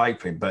fact that I'm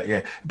vaping. But yeah,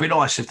 it'd be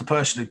nice if the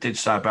person who did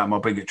say about my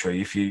bigotry,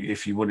 if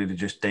you wanted to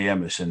just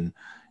DM us and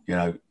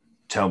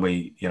tell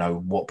me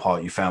what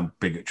part you found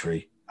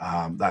bigotry,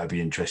 that would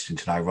be interesting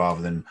to know,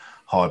 rather than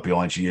hide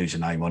behind your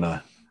username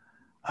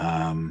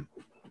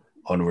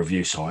on a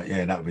review site.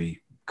 Yeah, that would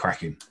be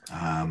cracking.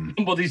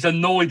 Somebody's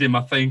annoyed him,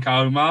 I think,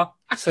 Omar.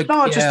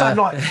 No, I just don't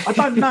like. I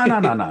don't.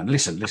 No.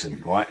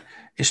 Listen. Right,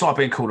 it's like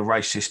being called a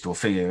racist or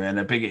thing, and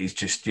a bigot is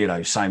just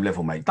same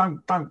level, mate.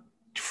 Don't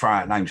throw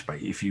out names,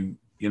 mate, if you're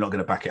not going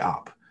to back it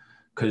up.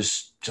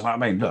 Because do you know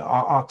what I mean? Look,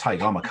 I'll tell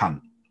you, I'm a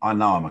cunt. I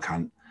know I'm a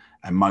cunt,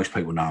 and most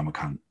people know I'm a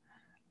cunt,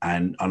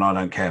 and I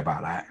don't care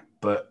about that.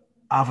 But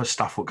other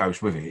stuff what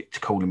goes with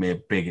it, calling me a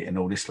bigot and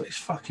all this, it's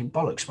fucking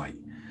bollocks, mate.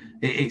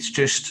 It's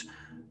just,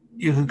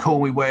 you can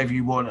call me whatever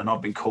you want, and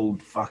I've been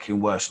called fucking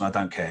worse, and I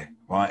don't care,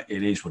 right?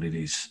 It is what it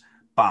is.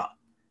 But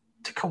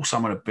to call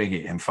someone a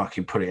bigot and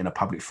fucking put it in a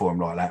public forum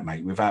like that,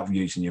 mate, without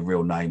using your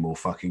real name or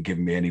fucking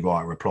giving me any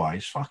right reply,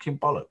 is fucking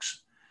bollocks.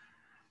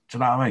 Do you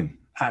know what I mean?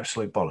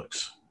 Absolute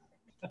bollocks.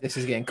 This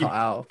is getting cut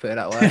out, put it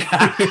that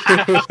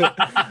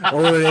way.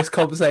 All of this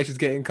conversation's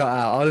getting cut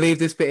out. I'll leave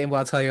this bit in, but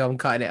I'll tell you I'm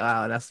cutting it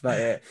out, and that's about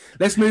it.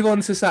 Let's move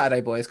on to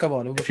Saturday, boys. Come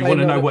on. If you want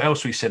to know what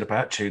else we said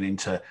about, tune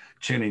into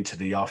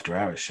the After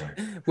Hours show.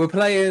 We're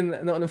playing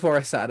Nottingham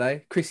Forest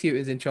Saturday. Chris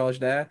Hughton's in charge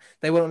there.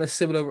 They went on a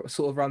similar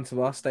sort of run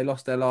to us. They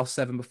lost their last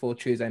 7 before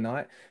Tuesday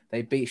night.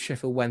 They beat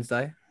Sheffield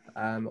Wednesday.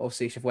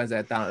 Obviously, Sheffield Wednesday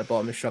are down at the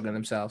bottom and struggling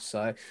themselves.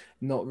 So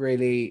not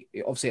really,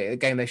 obviously, a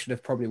game they should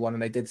have probably won,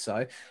 and they did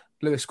so.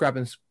 Lewis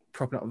Grabban's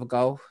propping up with a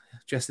goal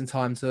just in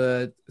time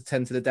to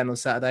attend to the Den on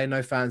Saturday.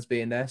 No fans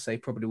being there, so he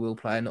probably will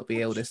play and not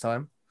be ill this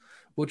time.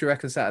 What do you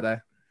reckon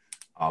Saturday?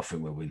 I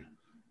think we'll win.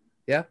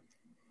 Yeah?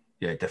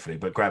 Yeah, definitely.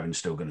 But Grabban's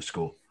still going to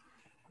score.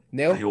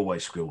 Neil? He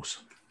always scores.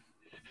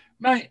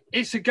 Mate,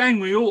 it's a game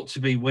we ought to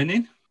be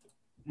winning,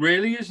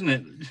 really, isn't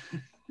it?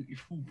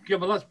 Yeah,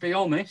 but let's be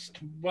honest.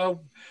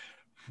 Well,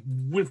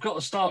 we've got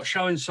to start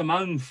showing some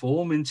own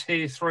form in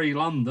Tier 3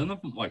 London,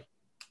 haven't we?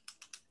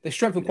 They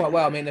strengthened quite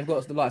well. I mean, they've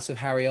got the likes of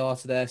Harry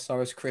Arter there,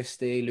 Cyrus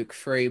Christie, Luke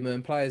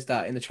Freeman, players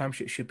that in the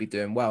Championship should be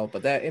doing well,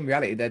 but in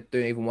reality, they're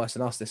doing even worse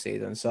than us this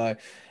season. So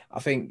I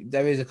think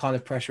there is a kind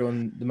of pressure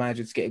on the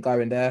manager to get it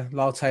going there.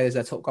 Lyle Taylor's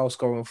their top goal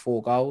scorer on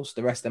 4 goals.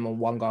 The rest of them on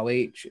 1 goal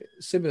each.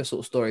 Similar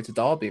sort of story to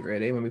Derby,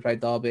 really, when we played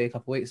Derby a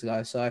couple of weeks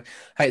ago. So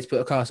I hate to put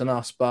a curse on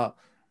us, but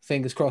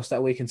fingers crossed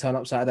that we can turn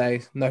up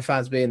Saturday. No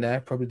fans being there,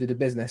 probably do the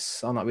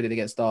business, unlike we did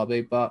against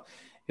Derby, but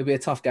it'll be a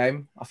tough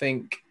game. I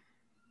think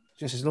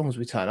just as long as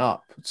we turn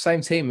up.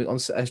 Same team on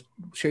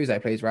Tuesday,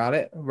 please.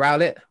 Rowlett.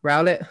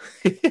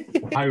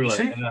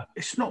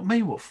 It's not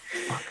me what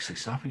fucks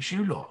this up. It's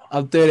you lot.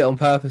 I'm doing it on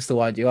purpose to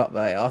wind you up,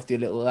 mate, after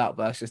your little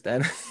outburst just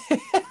then.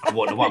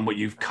 What, the one what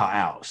you've cut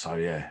out? So,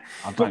 yeah,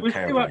 I don't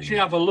care. If you actually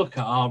have a look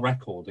at our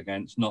record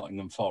against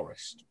Nottingham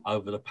Forest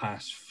over the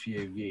past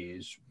few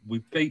years,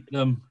 we beat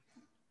them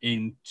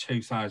in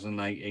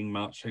 2018,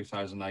 March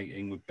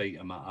 2018. We beat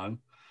them at home.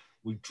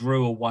 We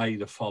drew away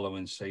the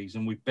following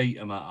season. We beat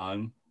them at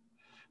home.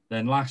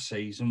 Then last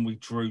season, we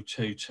drew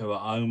 2-2 at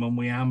home and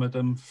we hammered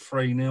them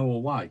 3-0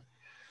 away.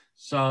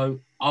 So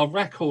our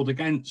record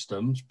against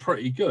them is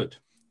pretty good.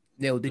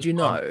 Neil, did you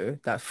know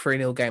that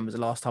 3-0 game was the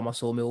last time I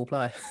saw Millwall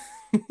play?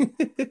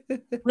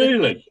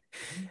 Really?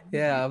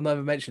 Yeah, I've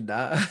never mentioned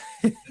that.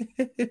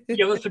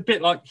 Yeah, that's a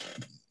bit like.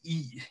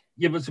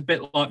 Yeah, but it's a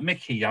bit like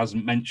Mickey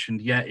hasn't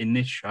mentioned yet in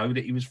this show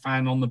that he was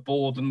found on the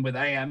board and with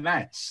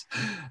AMS.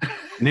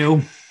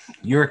 Neil,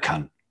 you're a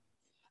cunt.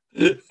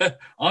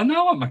 I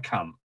know I'm a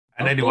cunt.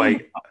 And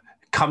anyway,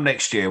 come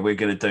next year, we're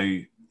going to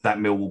do that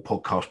Millwall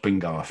podcast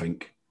bingo, I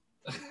think.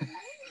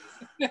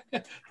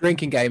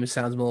 Drinking game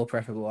sounds more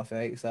preferable, I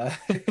think. So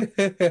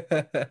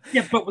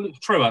yeah, but it's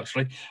true,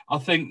 actually. I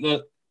think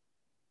that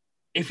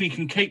if we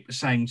can keep the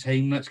same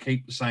team, let's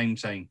keep the same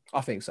team.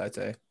 I think so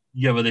too.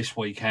 Yeah, this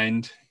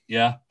weekend,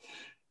 yeah.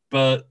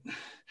 But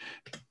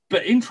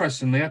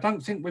interestingly, I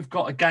don't think we've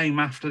got a game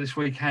after this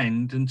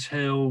weekend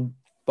until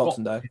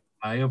Boxing Day,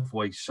 have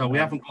we? So we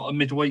haven't got a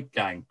midweek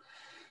game.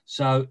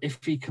 So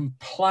if he can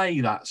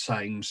play that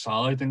same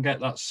side and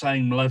get that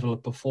same level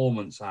of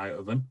performance out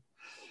of him,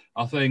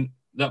 I think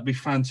that'd be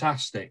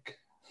fantastic.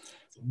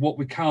 What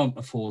we can't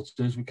afford to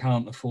do is we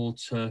can't afford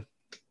to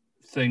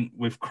think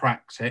we've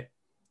cracked it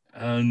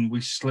and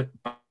we slip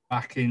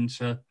back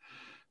into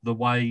the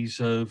ways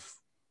of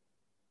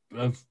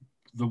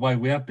the way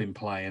we have been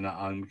playing at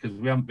home, because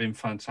we haven't been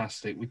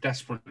fantastic. We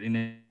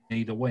desperately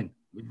need a win.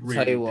 We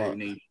really do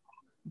need.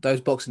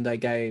 Those Boxing Day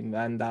game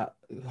and that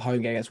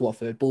home game against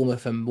Watford,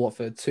 Bournemouth and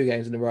Watford, 2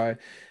 games in a row.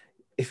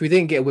 If we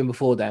didn't get a win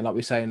before then, like we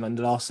were saying on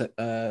the last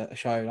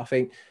show, I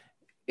think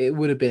it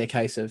would have been a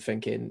case of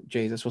thinking,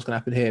 Jesus, what's going to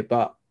happen here?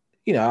 But,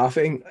 you know, I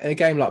think in a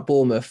game like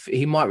Bournemouth,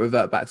 he might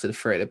revert back to the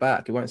 3 at the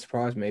back. It won't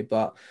surprise me.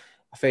 But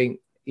I think,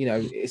 you know,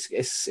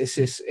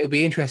 it'll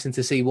be interesting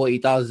to see what he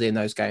does in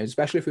those games,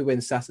 especially if we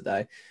win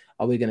Saturday.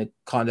 Are we going to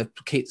kind of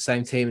keep the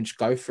same team and just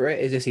go for it?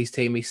 Is this his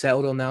team he's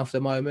settled on now for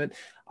the moment?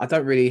 I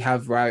don't really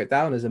have Rowett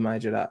down as a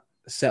manager that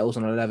settles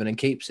on 11 and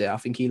keeps it. I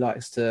think he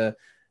likes to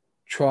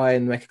try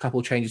and make a couple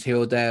of changes here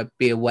or there,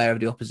 be aware of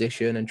the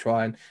opposition and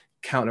try and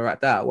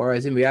counteract that.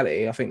 Whereas in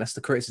reality, I think that's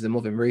the criticism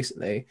of him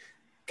recently.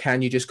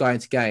 Can you just go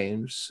into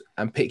games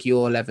and pick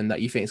your 11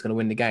 that you think is going to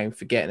win the game,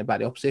 forgetting about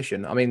the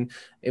opposition? I mean,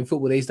 in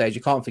football these days,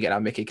 you can't forget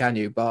about Mickey, can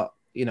you? But,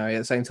 you know, at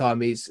the same time,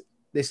 this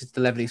is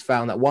the 11 he's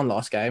found that won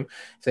last game.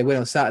 If they win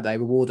on Saturday,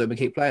 reward them and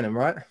keep playing them,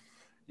 right?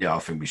 Yeah, I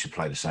think we should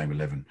play the same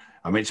 11.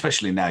 I mean,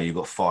 especially now you've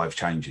got 5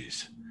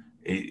 changes.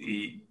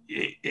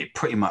 It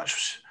pretty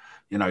much,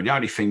 you know, the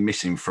only thing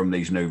missing from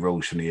these new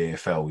rules from the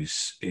EFL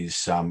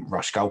is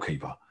rush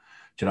goalkeeper.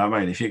 Do you know what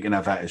I mean? If you can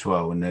have that as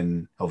well, and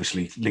then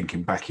obviously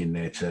linking back in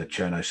there to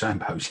Cherno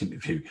Sambo's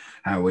interview,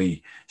 how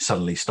he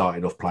suddenly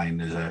started off playing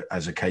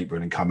as a keeper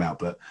and then come out.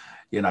 But,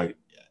 you know,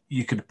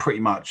 you could pretty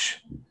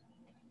much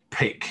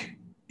pick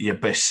your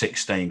best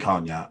 16,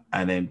 can't you?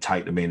 And then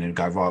take them in and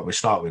go, right, we'll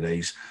start with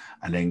these.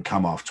 And then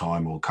come half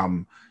time or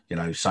come, you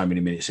know, so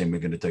many minutes in, we're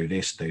going to do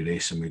this,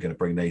 and we're going to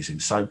bring these in.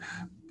 So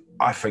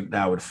I think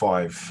now with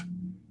 5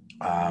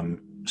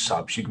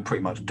 subs, you can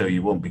pretty much do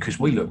you want, because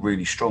we look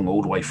really strong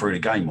all the way through the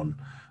game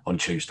on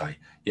Tuesday.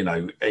 You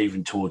know,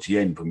 even towards the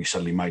end when we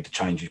suddenly made the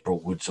changes,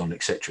 brought Woods on,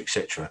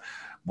 etc.,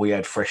 we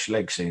had fresh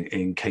legs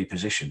in key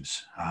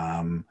positions.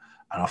 And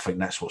I think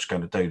that's what's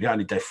going to do. The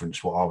only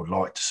difference, what I would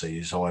like to see,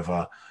 is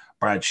either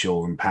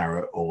Bradshaw and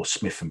Parrott or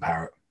Smith and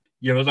Parrott.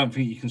 Yeah, I don't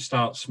think you can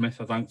start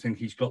Smith. I don't think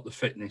he's got the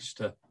fitness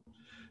to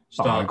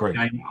start I agree. the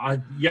game.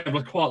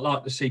 I'd quite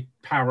like to see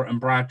Parrott and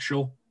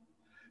Bradshaw,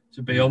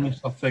 to be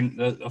honest. I think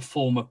that a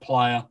former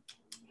player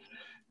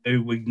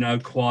who we know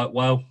quite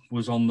well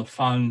was on the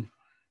phone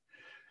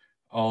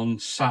on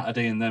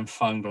Saturday and then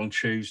phoned on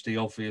Tuesday,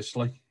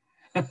 obviously.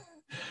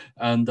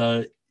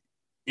 And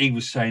he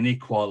was saying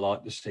he'd quite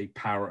like to see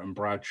Parrott and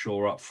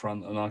Bradshaw up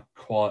front, and I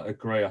quite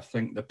agree. I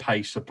think the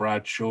pace of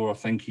Bradshaw, I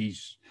think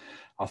he's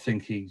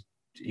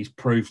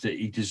proved that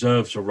he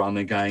deserves a run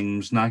of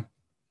games now.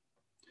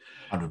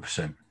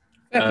 100%.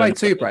 Fair play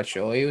to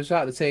Bradshaw. He was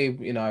out of the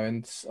team, you know,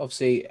 and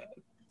obviously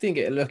didn't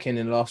get a look in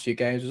the last few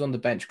games. He was on the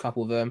bench, a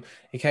couple of them.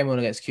 He came on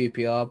against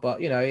QPR, but,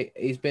 you know,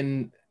 he's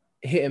been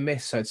hit and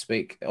miss, so to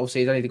speak.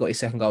 Obviously, he's only got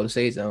his 2nd goal of the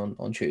season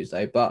on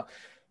Tuesday, but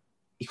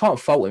you can't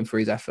fault him for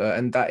his effort.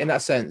 And that, in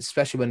that sense,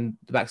 especially when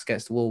the back's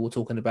against the wall, we're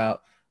talking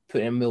about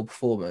putting in a Mill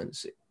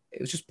performance.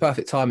 It was just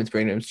perfect timing to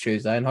bring him to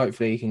Tuesday, and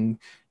hopefully he can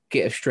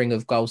get a string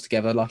of goals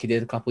together like he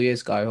did a couple of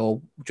years ago,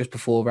 or just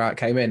before Rowett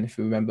came in, if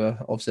you remember,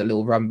 obviously, a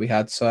little run we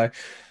had. So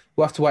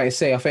we'll have to wait and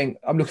see. I think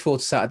I'm looking forward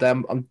to Saturday.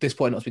 I'm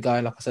disappointed not to be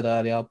going, like I said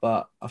earlier,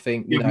 but I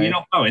think, you know... You're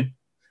not going?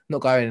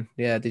 Not going,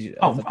 yeah. Did you?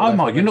 Oh,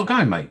 Mike, you're not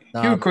going, mate.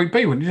 No. You're a Group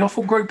B, weren't you? I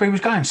thought Group B was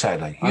going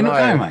Saturday. You're not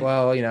going, mate.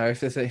 Well, you know,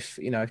 if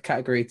you know,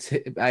 category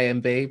A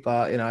and B,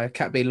 but, you know,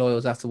 Cat B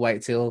loyals have to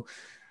wait till,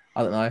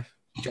 I don't know,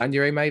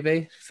 January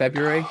maybe,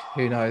 February,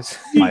 who knows?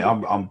 Mate,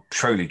 I'm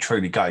truly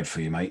gutted for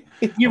you, mate.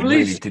 I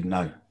really didn't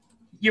know.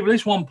 Yeah, but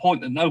there's one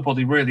point that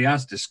nobody really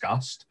has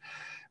discussed.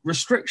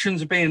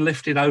 Restrictions are being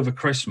lifted over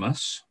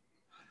Christmas.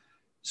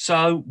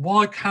 So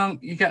why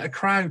can't you get a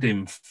crowd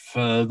in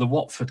for the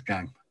Watford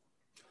game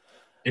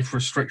if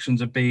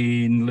restrictions are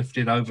being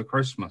lifted over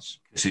Christmas?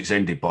 Because it's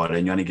ended by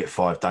then. You only get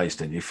 5 days,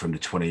 don't you, from the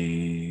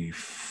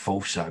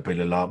 24th. So it'd be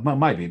the last. Well,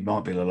 maybe it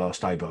might be the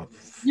last day, but...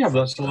 Yeah,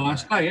 but that's the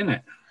last day, isn't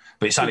it?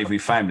 But it's only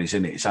with families,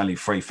 isn't it? It's only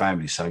 3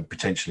 families, so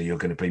potentially you're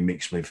going to be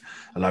mixed with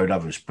a load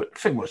of others. But the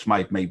thing what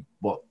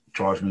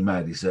drives me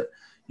mad is that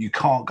you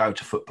can't go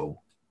to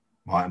football,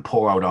 right? And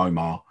poor old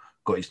Omar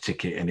got his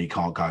ticket and he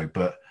can't go,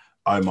 but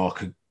Omar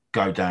could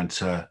go down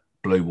to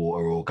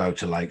Bluewater or go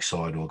to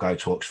Lakeside or go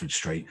to Oxford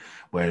Street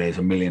where there's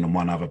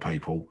 1,000,001 other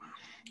people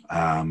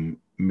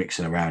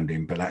mixing around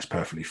him, but that's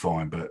perfectly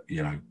fine. But,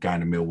 going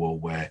to Millwall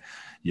where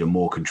you're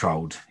more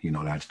controlled, you're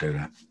not allowed to do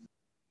that.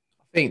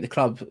 I think the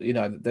club,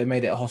 they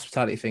made it a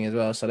hospitality thing as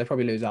well, so they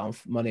probably lose out on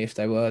money if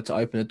they were to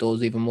open the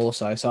doors even more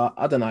so. So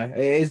I don't know. It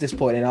is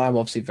disappointing. I'm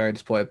obviously very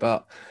disappointed,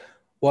 but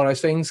one of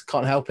those things,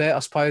 can't help it. I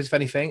suppose, if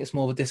anything, it's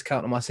more of a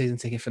discount on my season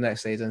ticket for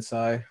next season.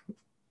 So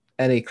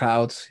any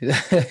crowd, you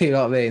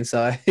know what I mean?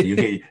 So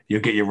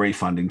you'll get your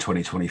refund in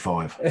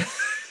 2025.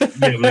 I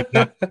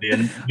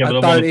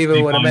don't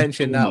even want to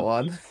mention that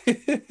one. Yeah,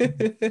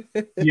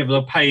 but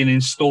they'll pay in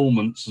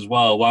instalments as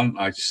well, won't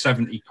they?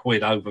 70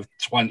 quid over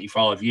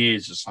 25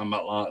 years or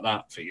something like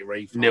that for your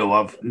refund. Neil,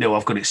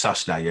 I've got it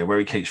sussed now, yeah, where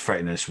he keeps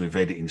threatening us with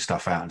editing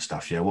stuff out and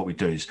stuff. Yeah, what we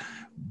do is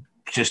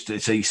just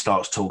as he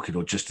starts talking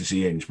or just as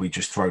he ends, we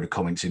just throw the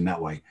comments in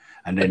that way,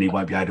 and then he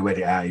won't be able to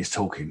edit out his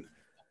talking.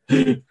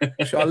 Should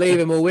I leave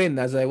them all in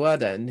as they were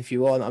then, if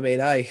you want? I mean,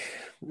 hey,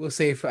 we'll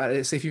see if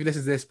you've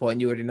listened to this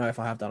point, you already know if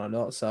I have done or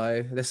not.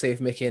 So let's see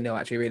if Mickey and Neil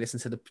actually re-listen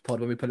to the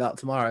pod when we put it up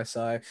tomorrow.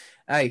 So,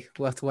 hey,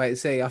 we'll have to wait and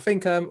see. I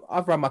think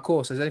I've run my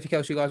course. Is there anything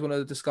else you guys want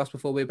to discuss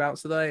before we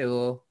bounce today?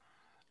 Or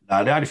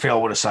no, the only thing I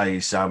want to say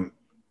is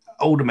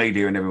all the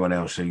media and everyone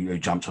else who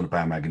jumped on the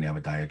bandwagon the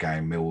other day,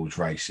 again, Millwall's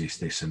racist,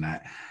 this and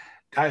that.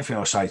 The only thing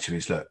I'll say to you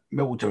is, look,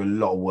 Millwall do a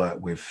lot of work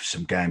with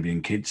some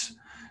Gambian kids.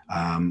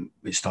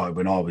 It started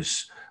when I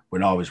was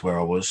where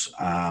I was,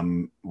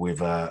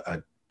 with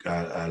a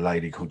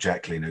lady called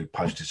Jacqueline who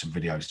posted some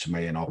videos to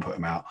me, and I put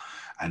them out.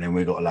 And then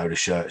we got a load of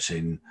shirts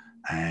in,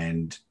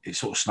 and it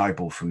sort of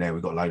snowballed from there. We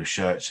got a load of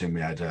shirts in.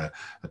 We had a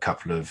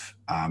couple of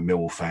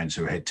Millwall fans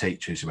who were head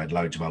teachers who had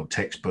loads of old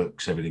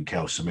textbooks, everything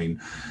else. I mean,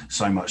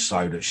 so much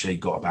so that she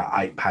got about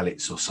 8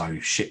 pallets or so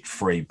shipped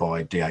free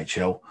by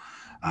DHL.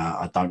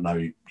 I don't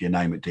know your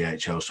name at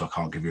DHL, so I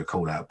can't give you a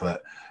call out,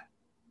 but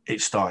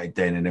it started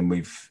then, and then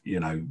we've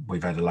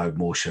had a load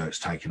more shirts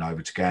taken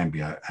over to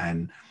Gambia.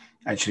 And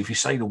actually, if you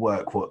see the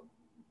work what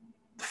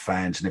the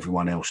fans and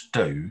everyone else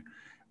do,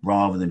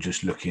 rather than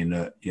just looking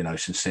at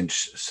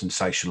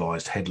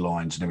sensationalized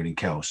headlines and everything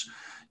else,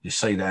 you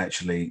see that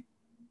actually,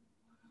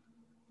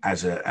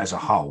 as a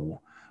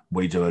whole,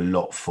 we do a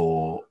lot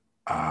for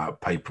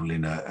people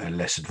in a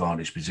less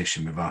advantaged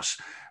position with us,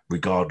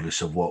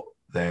 regardless of what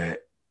their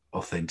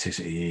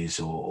authenticity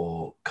is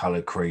or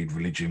colour, creed,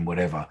 religion,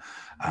 whatever.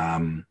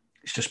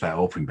 It's just about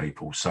helping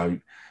people. So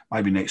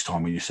maybe next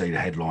time when you see the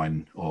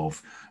headline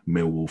of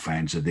Millwall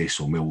fans of this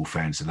or Millwall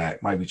fans of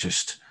that, maybe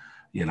just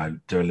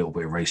do a little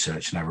bit of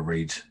research and have a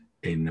read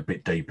in a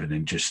bit deeper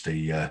than just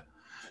the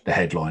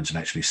headlines, and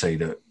actually see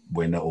that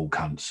we're not all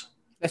cunts.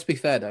 Let's be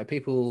fair though,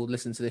 people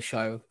listen to this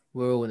show,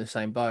 we're all in the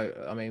same boat.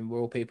 I mean,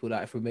 we're all people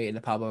that if we meet in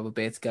the pub over a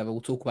beer together,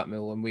 we'll talk about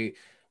Millwall, and we're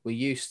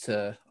used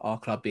to our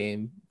club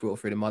being brought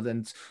through the mud,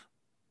 and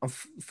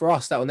for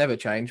us that will never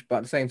change. But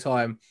at the same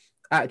time,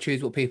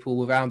 attitudes what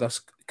people around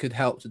us could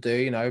help to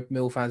do.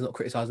 Mill fans not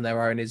criticising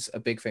their own is a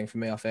big thing for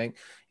me. I think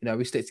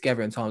we stick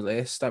together in times like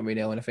this, don't we,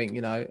 Neil? And I think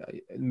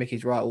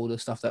Mickey's right. All the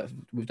stuff that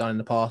we've done in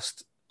the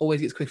past always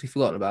gets quickly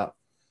forgotten about.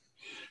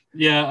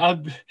 Yeah,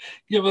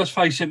 let's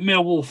face it,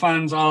 Millwall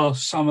fans are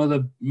some of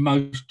the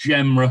most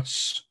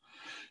generous,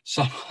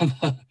 some of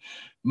the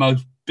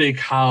most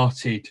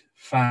big-hearted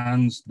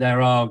fans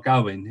there are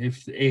going.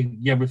 If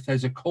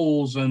there's a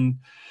cause and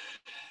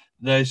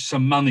there's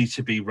some money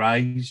to be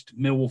raised,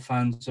 Millwall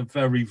fans are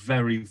very,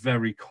 very,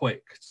 very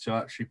quick to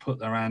actually put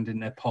their hand in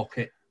their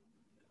pocket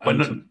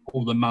and to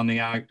pull the money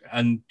out.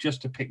 And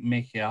just to pick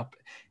Mickey up,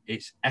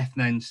 it's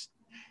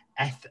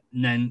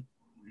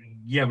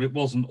it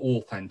wasn't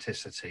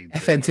authenticity.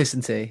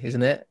 Authenticity,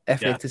 isn't it?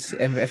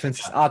 Authenticity.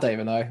 I don't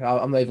even know.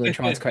 I'm not even going to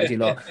try to correct you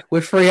lot.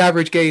 We're 3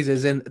 average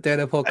geezers in doing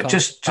a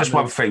podcast. Just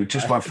one thing.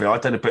 I've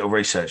done a bit of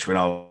research when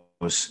I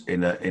was in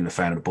the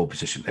fan of the ball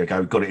position. There you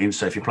go. Got it in.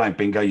 So if you're playing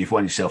bingo, you've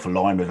won yourself a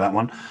line with that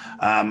one.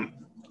 And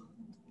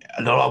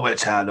I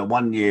worked out that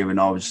 1 year when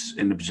I was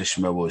in the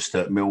position where I was,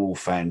 that Millwall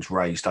fans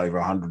raised over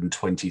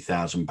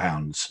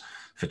 £120,000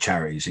 for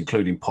charities,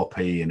 including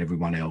Poppy and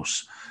everyone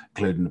else,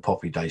 including the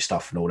Poppy Day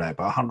stuff and all that.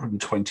 But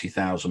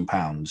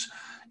 £120,000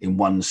 in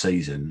one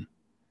season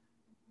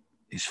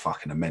is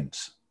fucking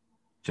immense.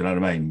 Do you know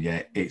what I mean?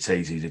 Yeah, it's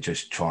easy to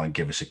just try and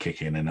give us a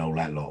kick in and all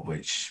that lot,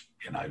 which,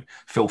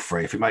 feel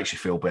free. If it makes you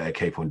feel better,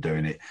 keep on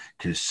doing it.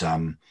 Because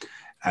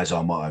as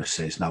our motto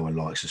says, no one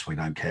likes us, we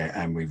don't care.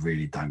 And we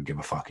really don't give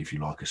a fuck if you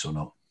like us or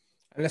not.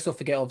 And let's not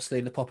forget, obviously,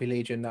 the Poppy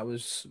Legion that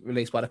was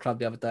released by the club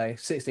the other day,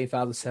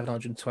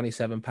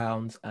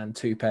 £16,727 and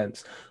 2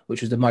 pence, which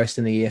was the most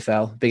in the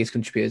EFL, biggest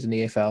contributors in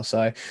the EFL.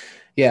 So,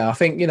 yeah, I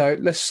think,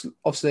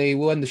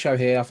 we'll end the show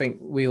here. I think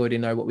we already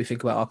know what we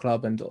think about our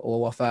club and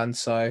all our fans.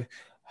 So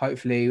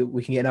hopefully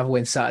we can get another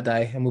win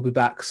Saturday, and we'll be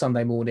back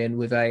Sunday morning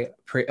with a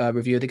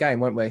review of the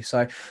game, won't we?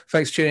 So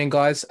thanks for tuning in,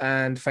 guys,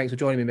 and thanks for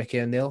joining me, Mickey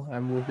and Neil,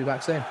 and we'll be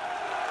back soon.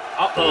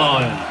 Up the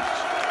Lions.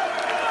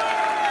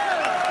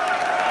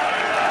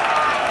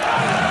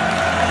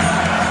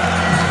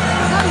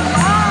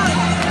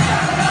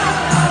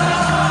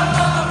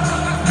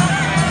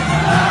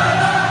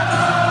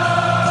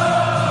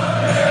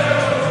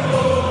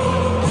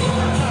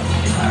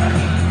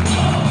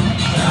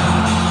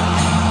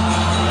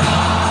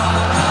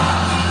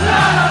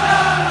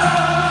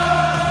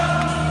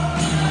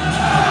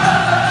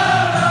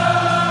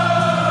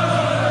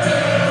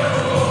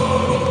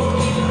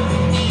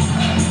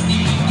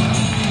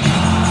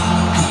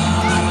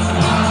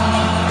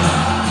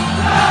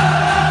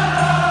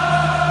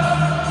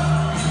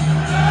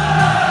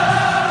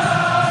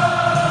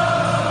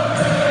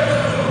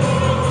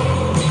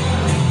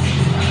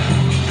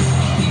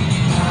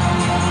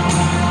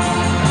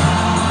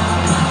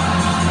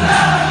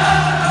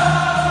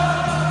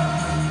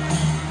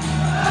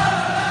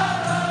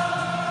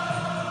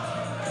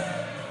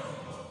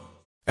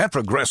 At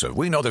Progressive,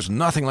 we know there's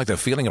nothing like the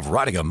feeling of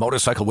riding a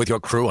motorcycle with your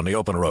crew on the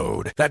open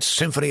road. That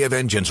symphony of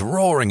engines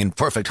roaring in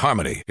perfect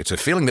harmony. It's a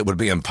feeling that would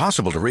be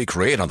impossible to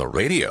recreate on the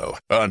radio.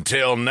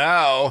 Until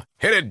now.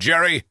 Hit it,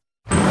 Jerry!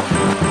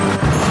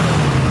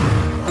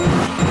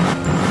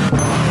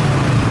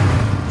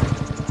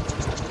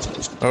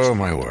 Oh,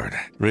 my word.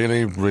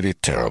 Really, really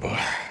terrible.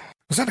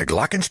 Was that a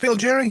glockenspiel,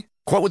 Jerry?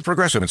 Quote with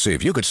Progressive and see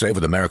if you could save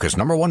with America's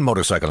 #1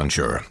 motorcycle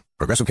insurer.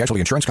 Progressive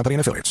Casualty Insurance Company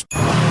and Affiliates.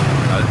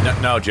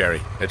 No,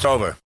 Jerry. It's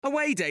over.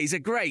 Away days are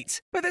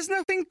great, but there's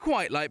nothing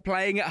quite like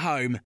playing at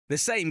home. The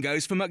same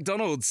goes for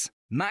McDonald's.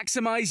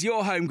 Maximize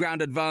your home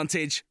ground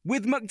advantage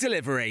with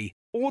McDelivery.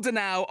 Order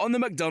now on the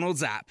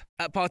McDonald's app.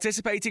 At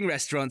participating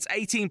restaurants,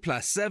 18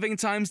 plus serving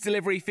times,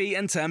 delivery fee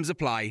and terms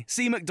apply.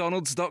 See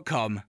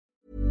mcdonalds.com.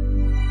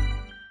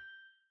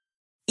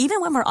 Even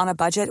when we're on a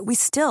budget, we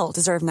still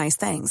deserve nice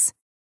things.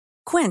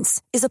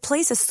 Quince is a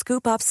place to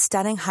scoop up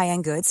stunning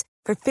high-end goods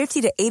for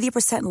 50 to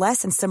 80%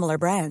 less than similar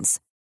brands.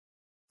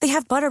 They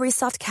have buttery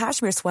soft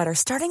cashmere sweaters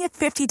starting at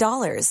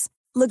 $50,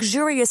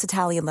 luxurious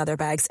Italian leather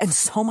bags, and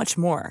so much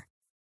more.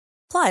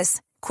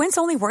 Plus, Quince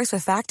only works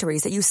with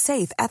factories that use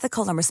safe,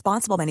 ethical, and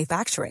responsible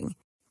manufacturing.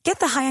 Get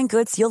the high-end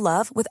goods you'll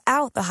love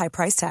without the high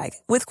price tag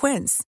with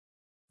Quince.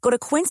 Go to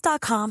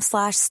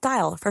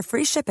quince.com/style for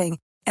free shipping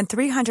and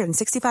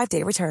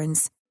 365-day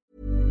returns.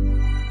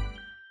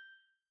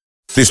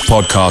 This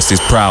podcast is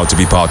proud to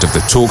be part of the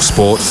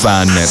TalkSport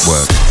Fan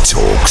Network.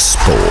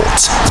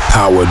 TalkSport.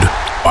 Powered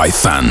by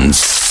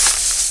fans.